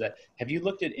follow-up, which is that, have you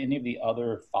looked at any of the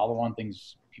other follow-on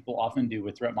things people often do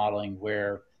with threat modeling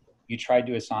where you tried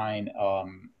to assign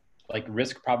like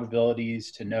risk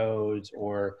probabilities to nodes,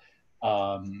 or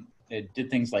it did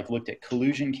things like looked at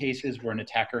collusion cases where an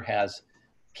attacker has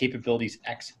capabilities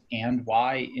X and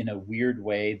Y in a weird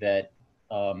way that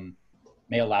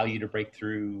may allow you to break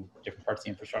through different parts of the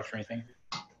infrastructure or anything?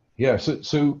 Yeah,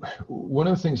 so one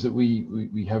of the things that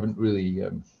we haven't really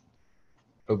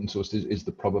open sourced is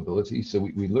the probability. So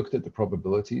we looked at the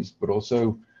probabilities, but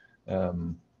also,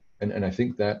 and I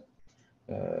think that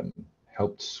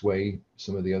helped sway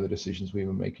some of the other decisions we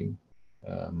were making.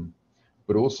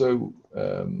 But also,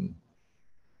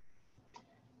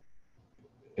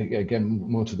 again,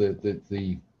 more to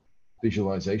the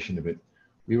visualization of it,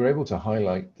 we were able to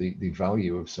highlight the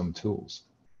value of some tools.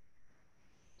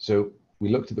 So we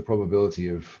looked at the probability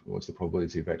of what's the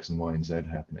probability of X and Y and Z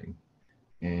happening,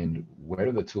 and where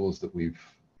are the tools that we've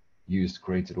used,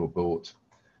 created, or bought,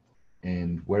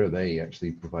 and where are they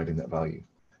actually providing that value?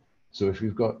 So if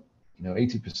we've got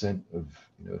 80% of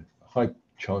a high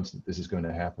chance that this is going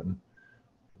to happen,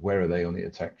 where are they on the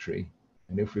attack tree?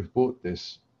 And if we've bought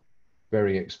this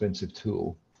very expensive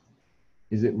tool,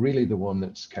 is it really the one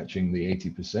that's catching the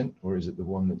 80%, or is it the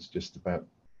one that's just about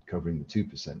covering the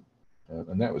 2%?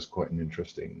 And that was quite an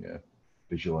interesting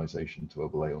visualization to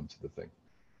overlay onto the thing.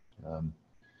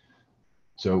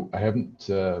 So I haven't,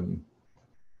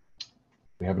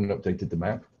 we haven't updated the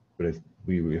map, but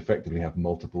we effectively have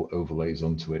multiple overlays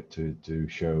onto it to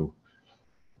show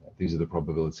these are the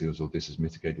probabilities, or this is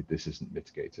mitigated, this isn't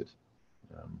mitigated.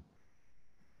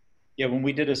 Yeah, when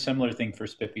we did a similar thing for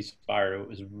Spiffy Spire, it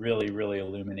was really, really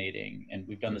illuminating. And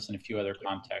we've done this in a few other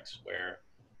contexts where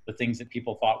the things that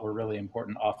people thought were really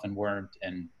important often weren't,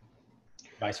 and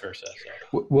vice versa.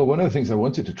 So. Well, one of the things I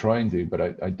wanted to try and do, but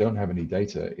I don't have any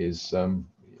data, is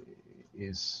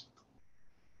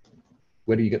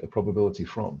where do you get the probability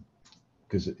from?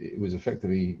 Because it was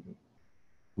effectively,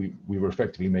 we were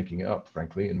effectively making it up,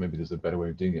 frankly, and maybe there's a better way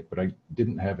of doing it, but I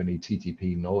didn't have any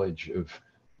TTP knowledge of,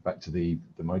 back to the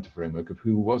MITRE framework, of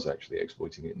who was actually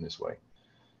exploiting it in this way.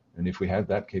 And if we had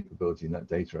that capability and that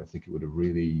data, I think it would have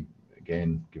really,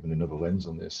 again, given another lens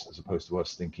on this, as opposed to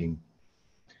us thinking,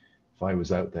 if I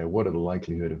was out there, what are the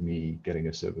likelihood of me getting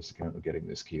a service account or getting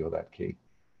this key or that key?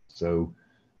 So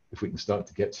if we can start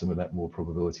to get some of that more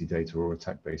probability data or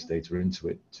attack-based data into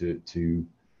it to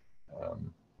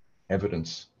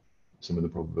evidence some of the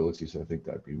probabilities, I think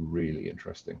that'd be really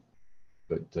interesting.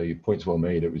 But your point's well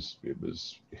made.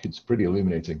 It's pretty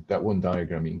illuminating. That one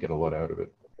diagram, you can get a lot out of it.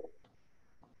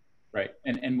 Right,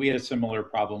 and we had a similar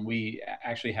problem. We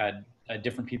actually had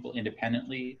different people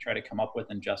independently try to come up with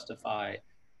and justify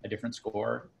a different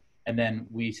score. And then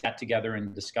we sat together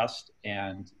and discussed,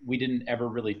 and we didn't ever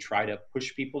really try to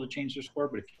push people to change their score,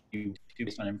 but if you do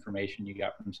based on information you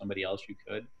got from somebody else, you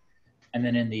could. And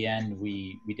then in the end,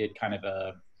 we did kind of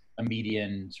a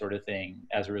median sort of thing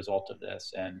as a result of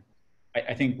this. And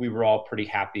I think we were all pretty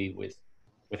happy with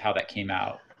how that came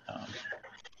out.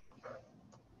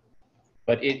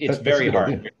 But it's very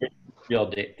hard.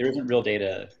 There isn't real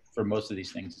data for most of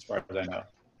these things, as far as I know.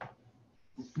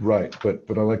 Right,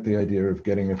 but I like the idea of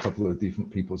getting a couple of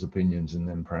different people's opinions and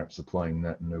then perhaps applying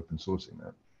that and open sourcing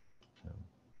that.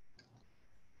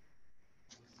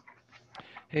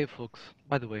 Hey folks,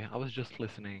 by the way, I was just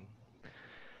listening,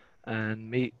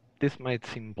 and this might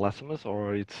seem blasphemous,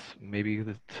 or it's maybe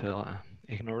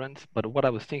ignorance, but what I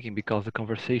was thinking, because the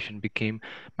conversation became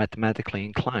mathematically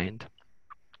inclined,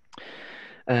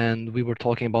 and we were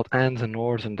talking about ands and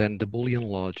ors and then the Boolean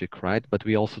logic, right? But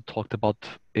we also talked about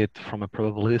it from a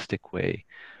probabilistic way.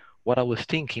 What I was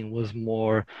thinking was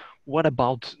more, what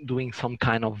about doing some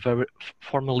kind of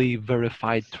formally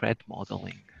verified threat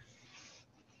modeling,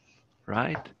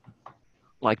 right?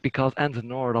 Like, because ands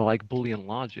and ors are like Boolean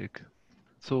logic.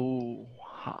 So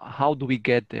how do we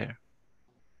get there?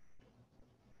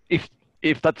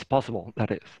 If that's possible,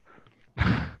 that is.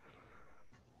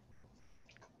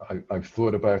 I've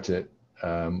thought about it.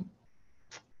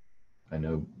 I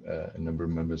know a number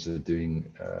of members are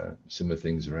doing similar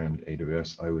things around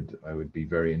AWS. I would be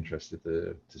very interested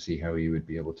to see how you would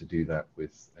be able to do that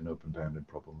with an open-bounded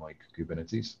problem like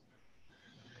Kubernetes.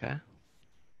 Okay.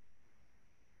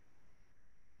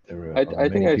 There are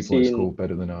many people in school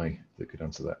better than I that could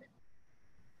answer that.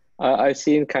 I've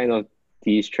seen kind of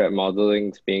these threat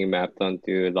modelings being mapped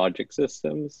onto logic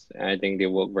systems, and I think they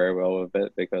work very well with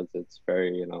it because it's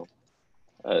very,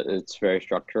 it's very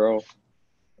structural.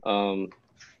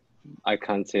 I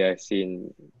can't say I've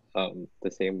seen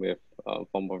the same with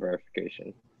formal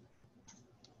verification.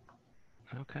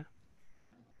 Okay.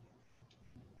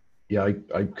 Yeah,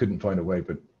 I couldn't find a way,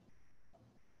 but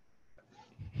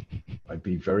I'd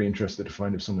be very interested to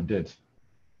find if someone did.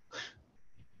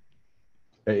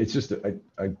 It's just that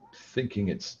I'm thinking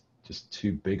it's just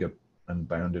too big a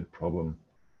unbounded problem.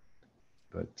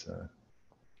 But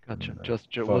Gotcha.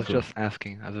 far Was from- just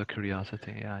asking as a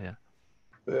curiosity. Yeah.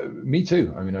 me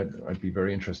too. I mean, I'd be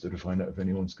very interested to find out if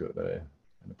anyone's got an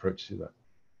approach to that.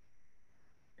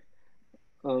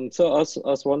 So I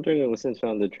was wondering, since we're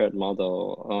on the threat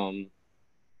model,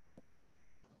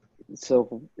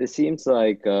 so it seems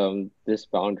like this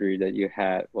boundary that you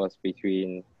had was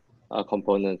between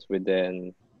components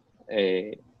within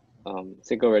a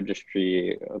single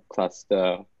registry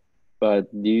cluster.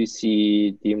 But do you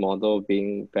see the model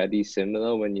being fairly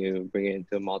similar when you bring it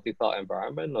into a multi-cloud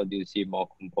environment, or do you see more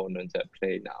components at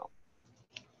play now?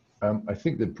 I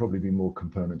think there'd probably be more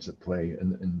components at play,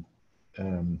 and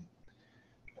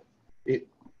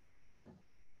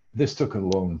this took a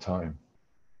long time.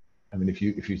 I mean, if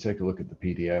you take a look at the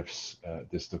PDFs,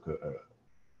 this took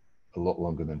a lot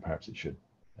longer than perhaps it should.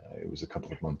 It was a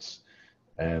couple of months,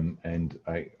 and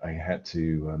I had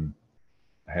to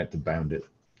bound it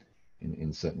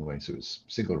in certain ways. So it's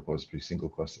single repository, single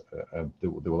cluster. There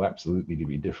will absolutely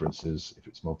be differences if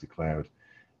it's multi-cloud.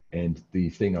 And the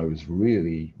thing I was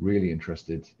really, really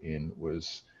interested in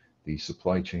was the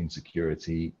supply chain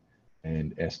security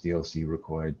and SDLC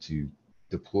required to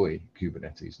deploy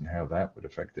Kubernetes and how that would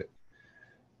affect it.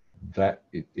 That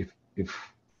if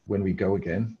when we go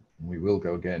again, and we will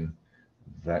go again,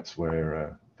 that's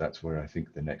where I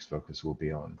think the next focus will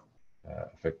be on.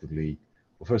 Effectively,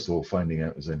 well, first of all, finding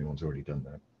out has anyone's already done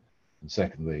that, and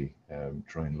secondly,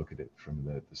 try and look at it from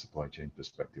the supply chain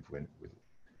perspective with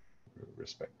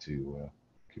respect to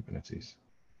Kubernetes.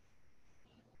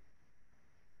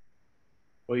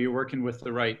 Well, you're working with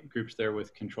the right groups there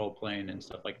with control plane and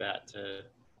stuff like that to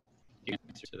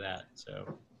answer to that.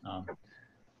 So,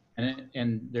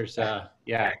 and there's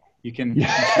yeah, you can.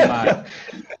 Yeah.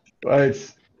 Well,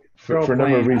 it's for a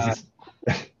number of reasons.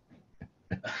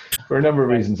 For a number of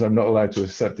reasons, I'm not allowed to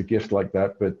accept a gift like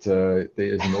that, but there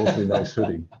is an awfully nice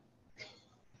hoodie.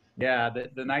 Yeah,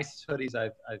 the nicest hoodies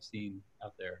I've seen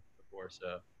out there before.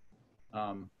 So,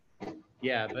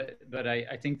 yeah, but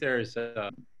I think there's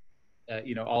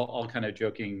you know, all kind of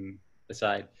joking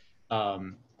aside,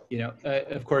 you know,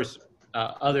 of course,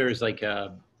 others like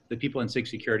the people in SIG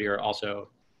Security are also,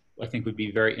 I think, would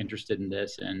be very interested in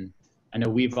this. And I know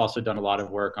we've also done a lot of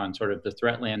work on sort of the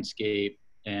threat landscape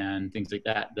and things like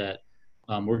that,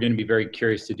 we're going to be very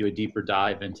curious to do a deeper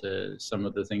dive into some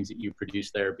of the things that you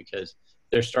produce there, because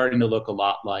they're starting to look a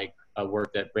lot like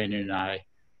work that Brandon and I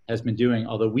has been doing,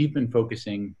 although we've been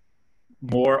focusing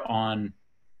more on,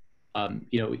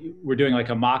 you know, we're doing like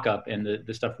a mock-up, and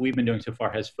the stuff we've been doing so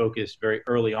far has focused very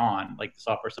early on, like the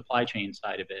software supply chain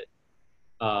side of it.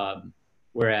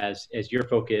 Whereas as your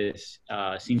focus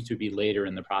seems to be later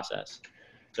in the process.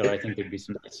 So I think there'd be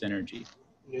some synergy.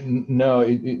 No,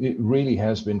 it really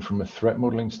has been from a threat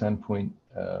modeling standpoint.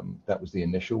 That was the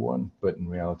initial one, but in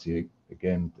reality,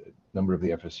 again, a number of the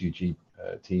FSUG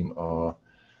team are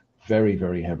very,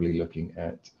 very heavily looking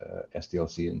at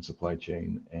SDLC and supply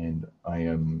chain, and I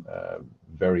am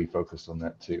very focused on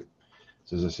that too.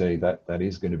 So as I say, that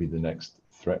is going to be the next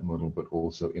threat model, but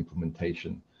also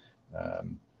implementation.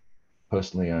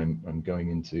 Personally, I'm going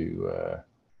into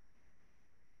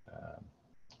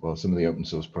well, some of the open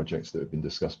source projects that have been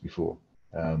discussed before,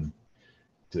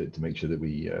 to make sure that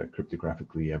we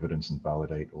cryptographically evidence and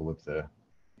validate all of the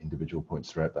individual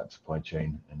points throughout that supply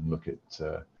chain, and look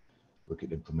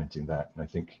at implementing that. And I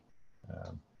think,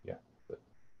 yeah, but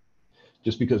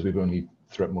just because we've only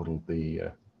threat modeled the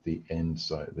end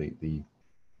side, the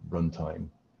runtime,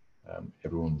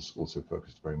 everyone's also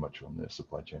focused very much on the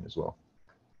supply chain as well.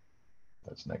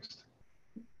 That's next.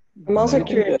 I'm also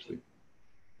curious.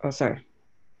 Oh, sorry.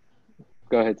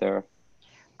 Go ahead, Sarah.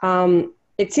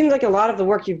 It seems like a lot of the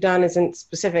work you've done isn't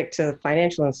specific to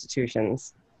financial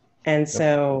institutions. And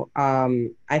so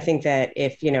I think that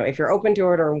if you're open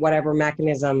to it or whatever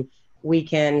mechanism, we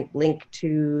can link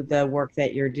to the work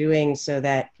that you're doing, so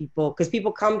that because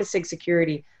people come to SIG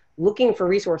Security looking for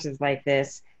resources like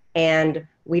this, and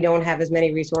we don't have as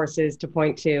many resources to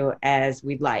point to as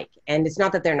we'd like. And it's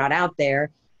not that they're not out there,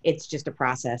 it's just a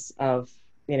process of,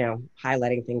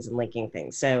 highlighting things and linking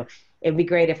things. So it'd be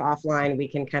great if offline we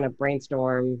can kind of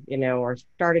brainstorm, or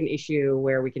start an issue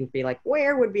where we can be like,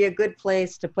 where would be a good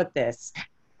place to put this?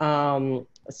 So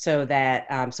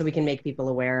that, so we can make people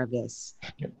aware of this.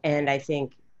 Yep. And I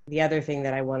think the other thing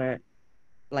that I want to,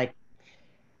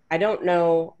 I don't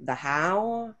know the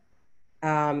how,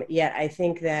 Yet I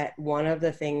think that one of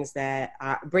the things that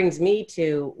brings me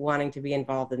to wanting to be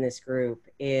involved in this group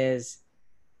is,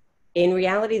 in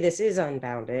reality, this is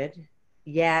unbounded,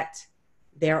 yet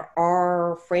there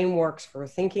are frameworks for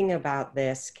thinking about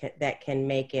this that can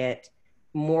make it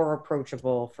more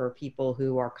approachable for people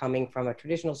who are coming from a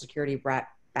traditional security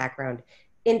background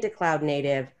into cloud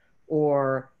native,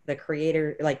 or the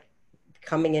creator, like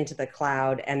coming into the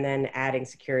cloud and then adding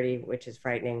security, which is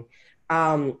frightening.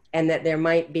 And that there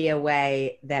might be a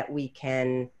way that we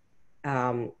can,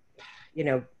 you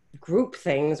know, group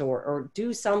things or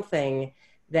do something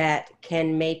that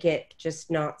can make it just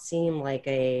not seem like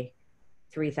a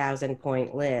 3,000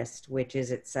 point list, which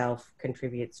is itself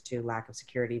contributes to lack of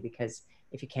security, because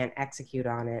if you can't execute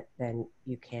on it, then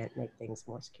you can't make things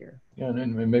more secure. Yeah,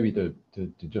 and maybe to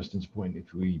Justin's point,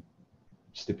 if we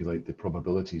stipulate the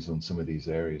probabilities on some of these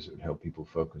areas, it would help people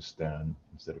focus down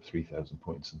instead of 3,000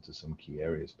 points into some key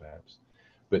areas, perhaps.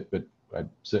 But I'd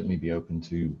certainly be open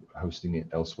to hosting it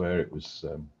elsewhere. It was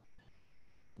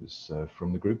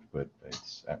from the group, but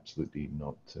it's absolutely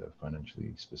not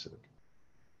financially specific.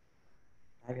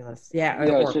 Fabulous. Yeah.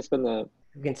 Yeah, it's just gonna.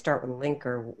 We can start with a link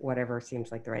or whatever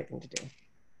seems like the right thing to do.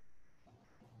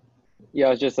 Yeah,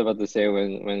 I was just about to say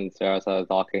when Sarah started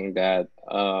talking that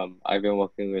I've been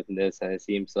working with this, and it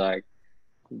seems like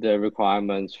the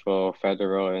requirements for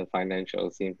federal and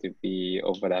financial seem to be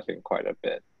overlapping quite a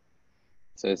bit.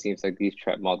 So it seems like these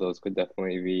threat models could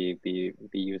definitely be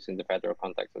used in the federal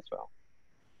context as well.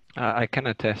 I can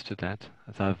attest to that,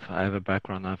 as I have a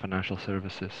background in financial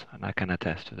services, and I can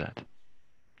attest to that.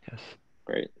 Yes.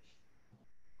 Great.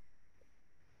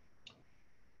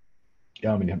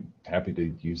 Yeah, I mean, I'm happy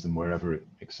to use them wherever it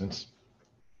makes sense.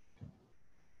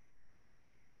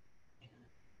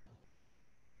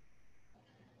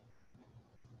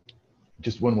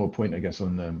 Just one more point, I guess,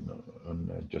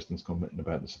 on Justin's comment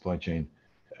about the supply chain.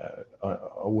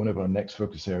 One of our next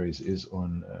focus areas is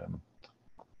on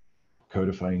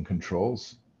codifying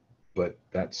controls, but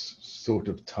that's sort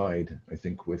of tied, I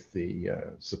think, with the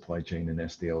supply chain and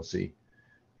SDLC.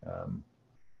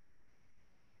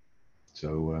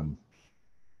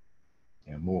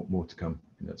 Yeah, more to come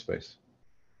in that space.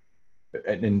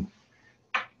 And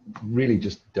really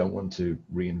just don't want to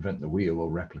reinvent the wheel or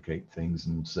replicate things,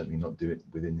 and certainly not do it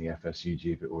within the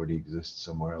FSUG if it already exists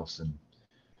somewhere else. And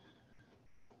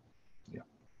yeah,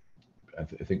 I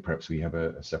think perhaps we have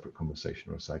a separate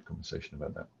conversation or a side conversation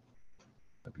about that.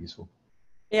 That'd be useful.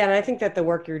 Yeah, and I think that the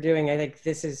work you're doing, I think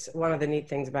this is one of the neat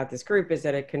things about this group, is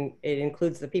that it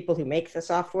includes the people who make the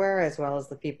software, as well as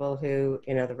the people who,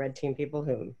 you know, the red team people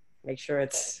who make sure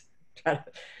it's trying to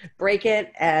break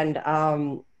it. And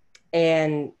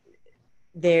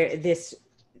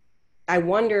I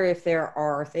wonder if there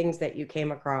are things that you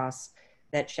came across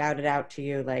that shouted out to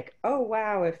you like, oh,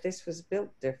 wow, if this was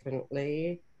built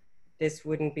differently, this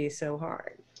wouldn't be so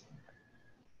hard.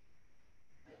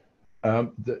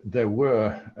 There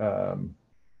were,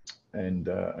 and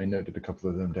I noted a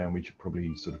couple of them down. We should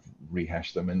probably sort of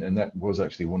rehash them. And that was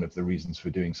actually one of the reasons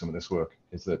for doing some of this work,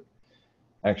 is that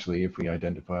actually, if we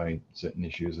identify certain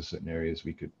issues or certain areas,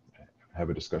 we could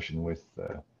have a discussion with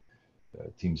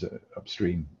teams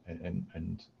upstream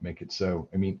and make it so.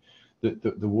 I mean,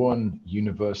 the one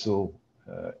universal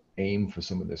aim for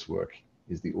some of this work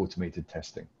is the automated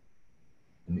testing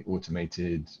and the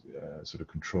automated sort of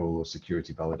control or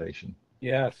security validation.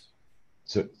 Yes.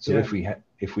 So yeah.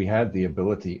 if we had the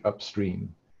ability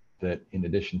upstream that in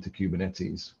addition to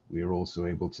Kubernetes, we are also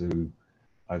able to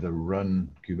either run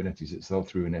Kubernetes itself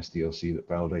through an SDLC that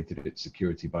validated its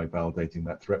security by validating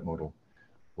that threat model,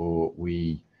 or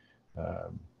we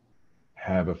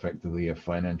have effectively a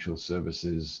financial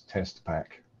services test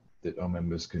pack that our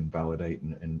members can validate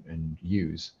and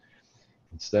use,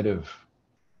 instead of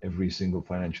every single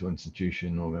financial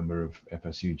institution or member of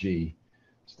FSUG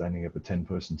standing up a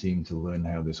 10-person team to learn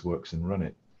how this works and run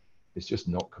it. It's just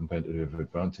not competitive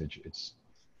advantage. It's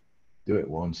do it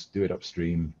once, do it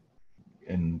upstream.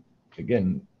 And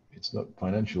again, it's not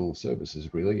financial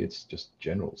services really, it's just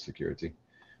general security.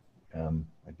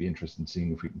 I'd be interested in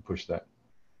seeing if we can push that.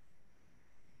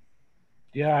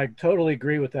 Yeah, I totally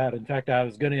agree with that. In fact, I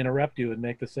was going to interrupt you and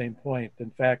make the same point.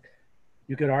 In fact,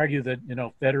 you could argue that, you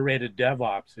know, federated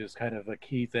DevOps is kind of a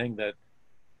key thing that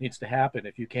needs to happen.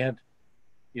 If you can't,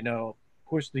 you know,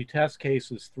 push the test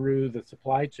cases through the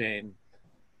supply chain,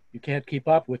 you can't keep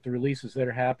up with the releases that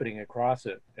are happening across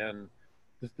it. And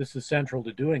this is central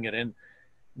to doing it. And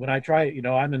when I try, you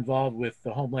know, I'm involved with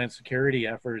the Homeland Security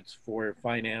efforts for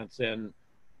finance, and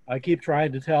I keep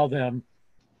trying to tell them,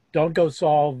 don't go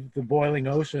solve the boiling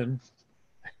ocean,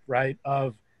 right,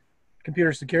 of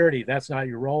computer security. That's not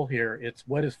your role here. It's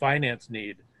what does finance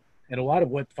need? And a lot of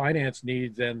what finance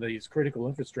needs and these critical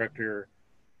infrastructure,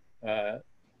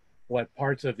 what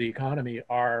parts of the economy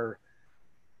are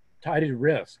tied to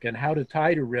risk, and how to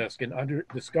tie to risk and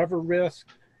discover risk,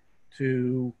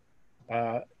 to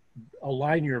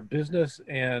align your business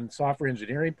and software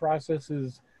engineering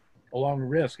processes along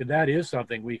risk. And that is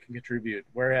something we can contribute.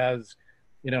 Whereas,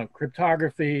 you know,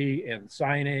 cryptography and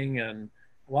signing and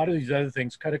a lot of these other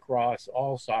things cut across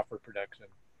all software production.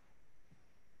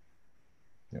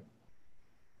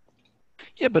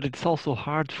 Yeah, but it's also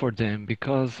hard for them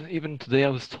because even today I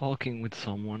was talking with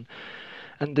someone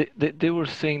and they were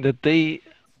saying that they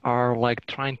are like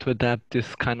trying to adapt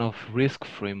this kind of risk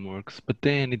frameworks, but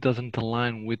then it doesn't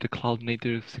align with the cloud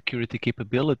native security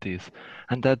capabilities.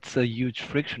 And that's a huge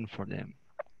friction for them.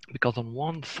 Because on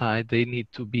one side, they need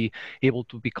to be able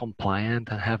to be compliant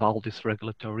and have all this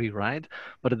regulatory, right?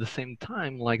 But at the same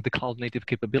time, like the cloud native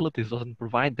capabilities doesn't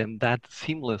provide them that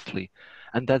seamlessly.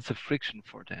 And that's a friction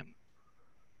for them.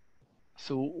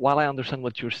 So while I understand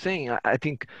what you're saying, I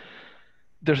think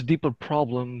there's deeper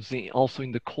problems also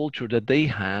in the culture that they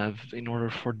have in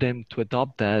order for them to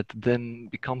adopt that, then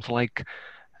becomes like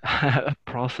a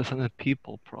process and a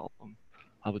people problem,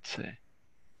 I would say.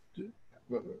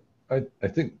 I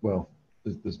think, well,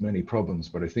 there's many problems,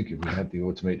 but I think if we had the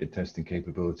automated testing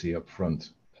capability up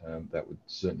front, that would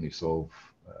certainly solve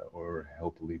or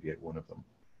help alleviate one of them.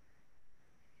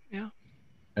 Yeah.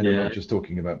 And I'm not just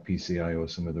talking about PCI or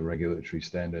some of the regulatory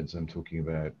standards. I'm talking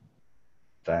about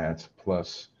that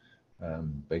plus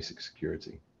basic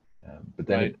security. But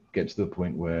then it gets to the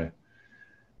point where,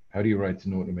 how do you write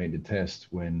an automated test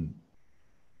when,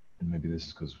 and maybe this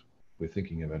is because we're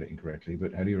thinking about it incorrectly,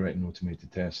 but how do you write an automated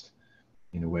test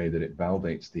in a way that it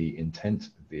validates the intent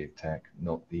of the attack,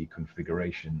 not the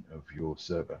configuration of your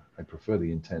server? I prefer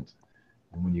the intent.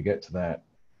 And when you get to that,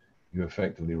 you're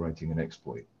effectively writing an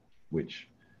exploit, which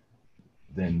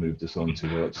then moved us on to,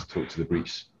 well, let's talk to the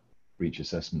breach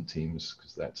assessment teams,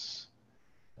 because that's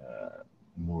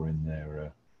more in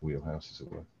their wheelhouse, as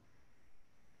it were.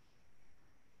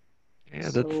 Yeah,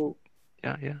 so,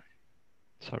 yeah.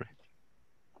 Sorry.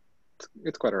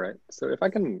 It's quite all right. So if I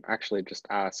can actually just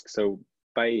ask, so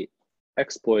by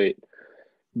exploit,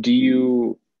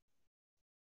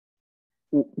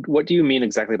 what do you mean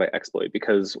exactly by exploit?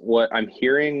 Because what I'm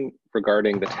hearing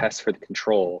regarding the test for the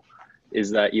control is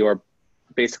that you are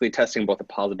basically testing both the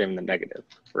positive and the negative,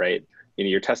 right? You know,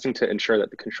 you're testing to ensure that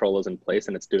the control is in place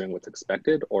and it's doing what's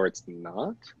expected, or it's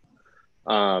not.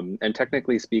 And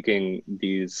technically speaking,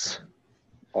 these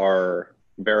are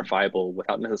verifiable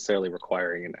without necessarily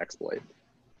requiring an exploit,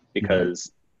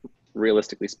 because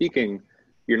realistically speaking,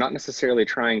 you're not necessarily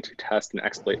trying to test an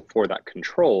exploit for that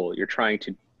control. You're trying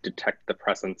to detect the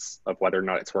presence of whether or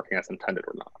not it's working as intended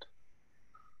or not.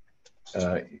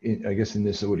 I guess in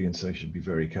this audience, I should be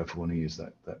very careful when I use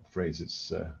that phrase.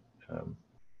 It's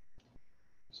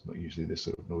not usually this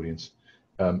sort of an audience.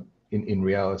 In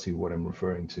reality, what I'm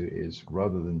referring to is,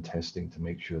 rather than testing to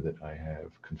make sure that I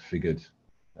have configured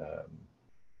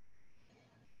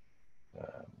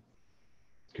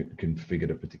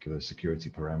configured a particular security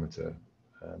parameter,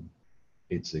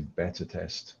 it's a better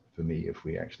test for me if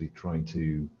we actually try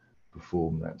to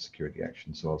perform that security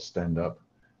action. So I'll stand up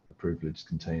a privileged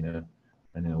container,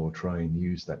 and then we'll try and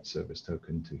use that service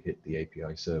token to hit the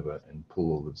API server and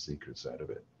pull all the secrets out of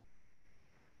it.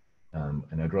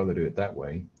 And I'd rather do it that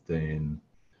way than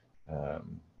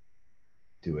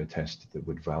do a test that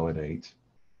would validate,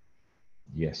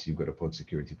 yes, you've got a pod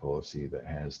security policy that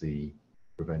has the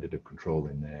preventative control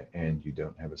in there and you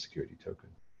don't have a security token.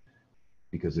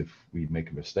 Because if we make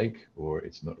a mistake, or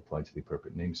it's not applied to the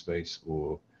appropriate namespace,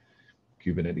 or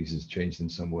Kubernetes has changed in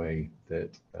some way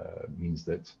that means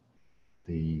that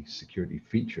the security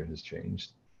feature has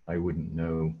changed, I wouldn't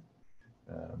know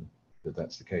that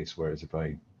that's the case. Whereas if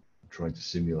I try to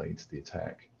simulate the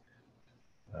attack,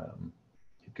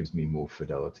 it gives me more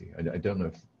fidelity. I don't know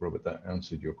if, Robert, that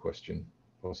answered your question.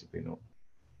 Possibly not.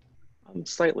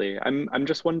 Slightly. I'm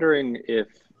just wondering if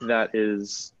that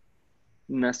is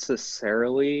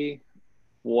necessarily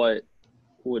what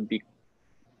would be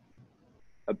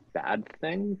a bad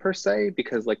thing per se,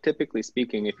 because like typically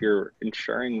speaking, if you're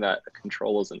ensuring that a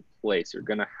control is in place, you're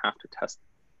going to have to test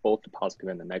both the positive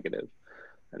and the negative,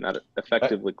 and that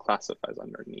effectively classifies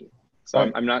underneath.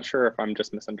 So I'm not sure if I'm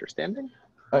just misunderstanding.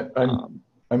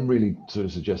 I'm really sort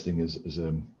of suggesting as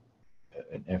an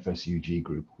FSUG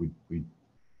group, we'd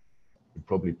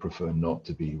probably prefer not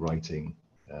to be writing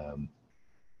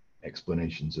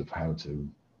explanations of how to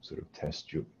sort of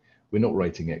test your. We're not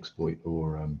writing exploit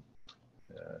or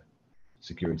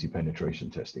security penetration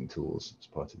testing tools as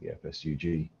part of the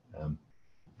FSUG.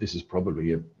 This is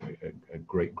probably a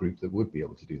great group that would be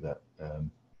able to do that,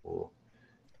 or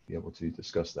be able to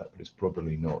discuss that, but it's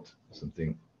probably not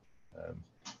something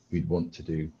we'd want to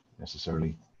do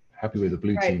necessarily. Happy with the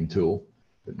blue team tool,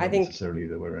 but not necessarily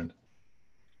the way around.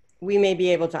 We may be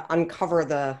able to uncover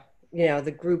the,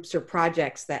 the groups or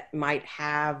projects that might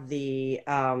have the,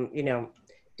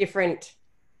 different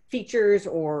features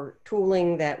or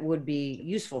tooling that would be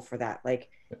useful for that. Like,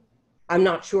 I'm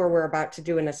not sure we're about to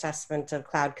do an assessment of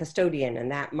cloud custodian,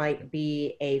 and that might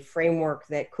be a framework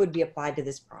that could be applied to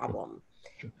this problem.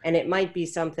 And it might be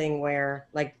something where,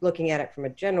 like, looking at it from a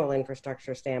general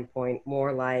infrastructure standpoint,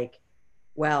 more like,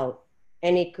 well,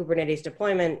 any Kubernetes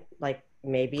deployment, like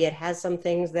maybe it has some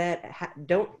things that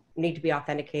don't need to be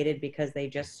authenticated because they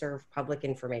just serve public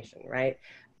information, right?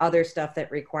 Other stuff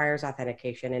that requires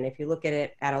authentication. And if you look at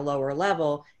it at a lower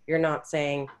level, you're not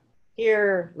saying,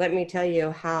 here, let me tell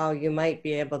you how you might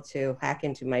be able to hack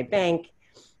into my bank.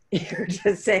 You're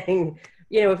just saying,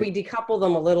 if we decouple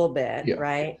them a little bit,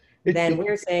 right? Then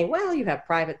we're saying, well, you have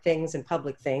private things and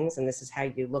public things, and this is how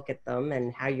you look at them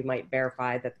and how you might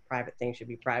verify that the private thing should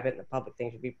be private and the public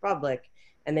thing should be public.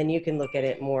 And then you can look at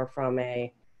it more from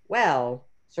a, well,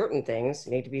 certain things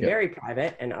need to be very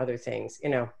private and other things, I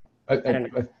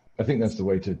don't know. I think that's the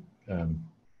way to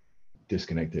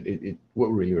disconnect it. What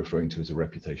we're really referring to is a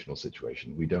reputational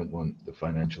situation. We don't want the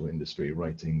financial industry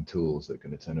writing tools that are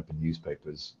going to turn up in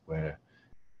newspapers where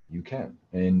you can,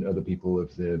 and other people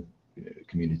of the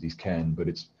communities can, but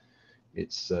it's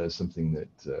something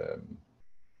that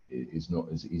is not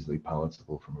as easily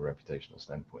palatable from a reputational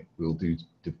standpoint. We'll do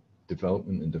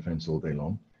development and defense all day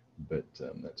long, but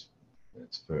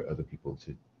that's for other people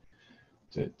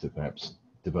to perhaps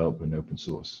develop an open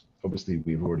source. Obviously,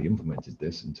 we've already implemented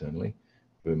this internally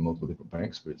for multiple different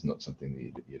banks, but it's not something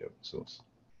that you'd open source.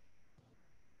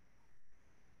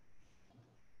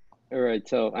 All right,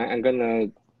 so I'm gonna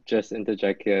just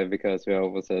interject here because we're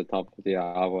almost at the top of the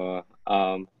hour.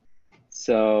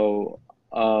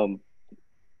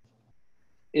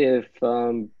 If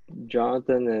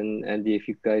Jonathan and Andy, if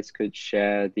you guys could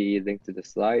share the link to the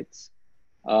slides,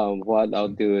 what I'll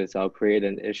do is I'll create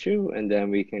an issue and then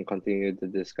we can continue the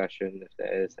discussion if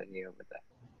there is any over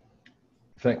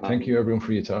there. Thank you everyone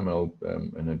for your time.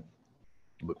 And I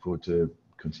look forward to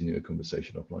continue the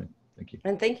conversation offline. Thank you.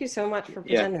 And thank you so much for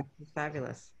presenting. It was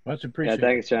fabulous. Much appreciated. Yeah,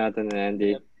 thanks, Jonathan and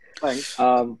Andy. Thanks.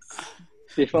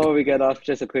 Before we get off,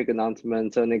 just a quick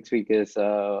announcement. So next week is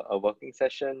a working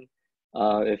session.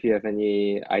 If you have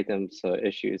any items or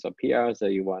issues or PRs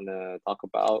that you want to talk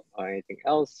about or anything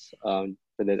else,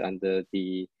 put it under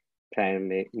the plan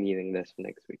meeting list for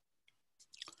next week.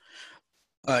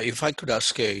 If I could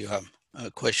ask a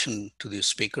question to the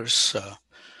speakers,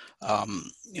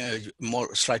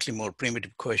 slightly more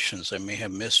primitive questions. I may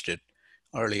have missed it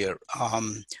earlier.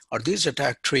 Are these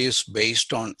attack trees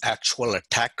based on actual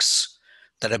attacks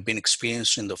that have been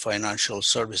experienced in the financial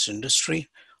service industry,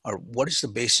 or what is the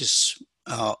basis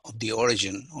of the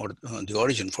origin or the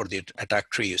origin for the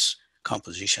attack trees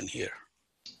composition here?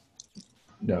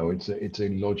 No, it's a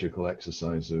logical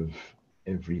exercise of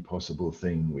every possible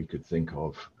thing we could think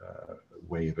of,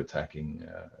 way of attacking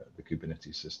the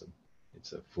Kubernetes system.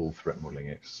 It's a full threat modeling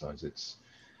exercise. It's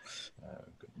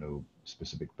got no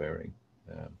specific bearing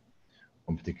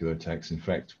on particular attacks. In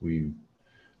fact, we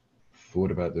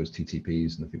thought about those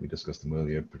TTPs, and I think we discussed them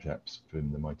earlier, perhaps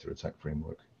from the MITRE attack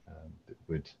framework, that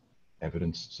would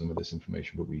evidence some of this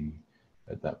information, but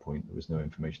at that point, there was no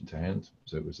information to hand,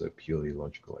 so it was a purely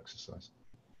logical exercise.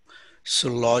 So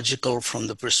logical from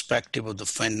the perspective of the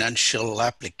financial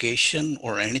application,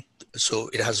 or any, so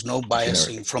it has no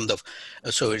biasing from the,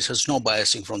 so it has no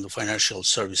biasing from the financial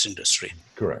service industry.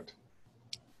 Correct.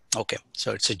 Okay,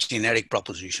 so it's a generic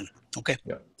proposition. Okay,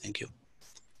 yeah. Thank you.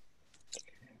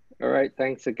 All right,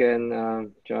 thanks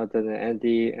again, Jonathan and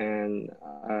Andy, and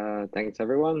thanks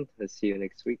everyone. Let's see you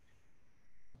next week.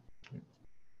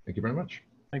 Thank you very much.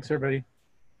 Thanks everybody.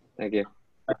 Thank you.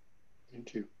 You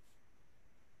too.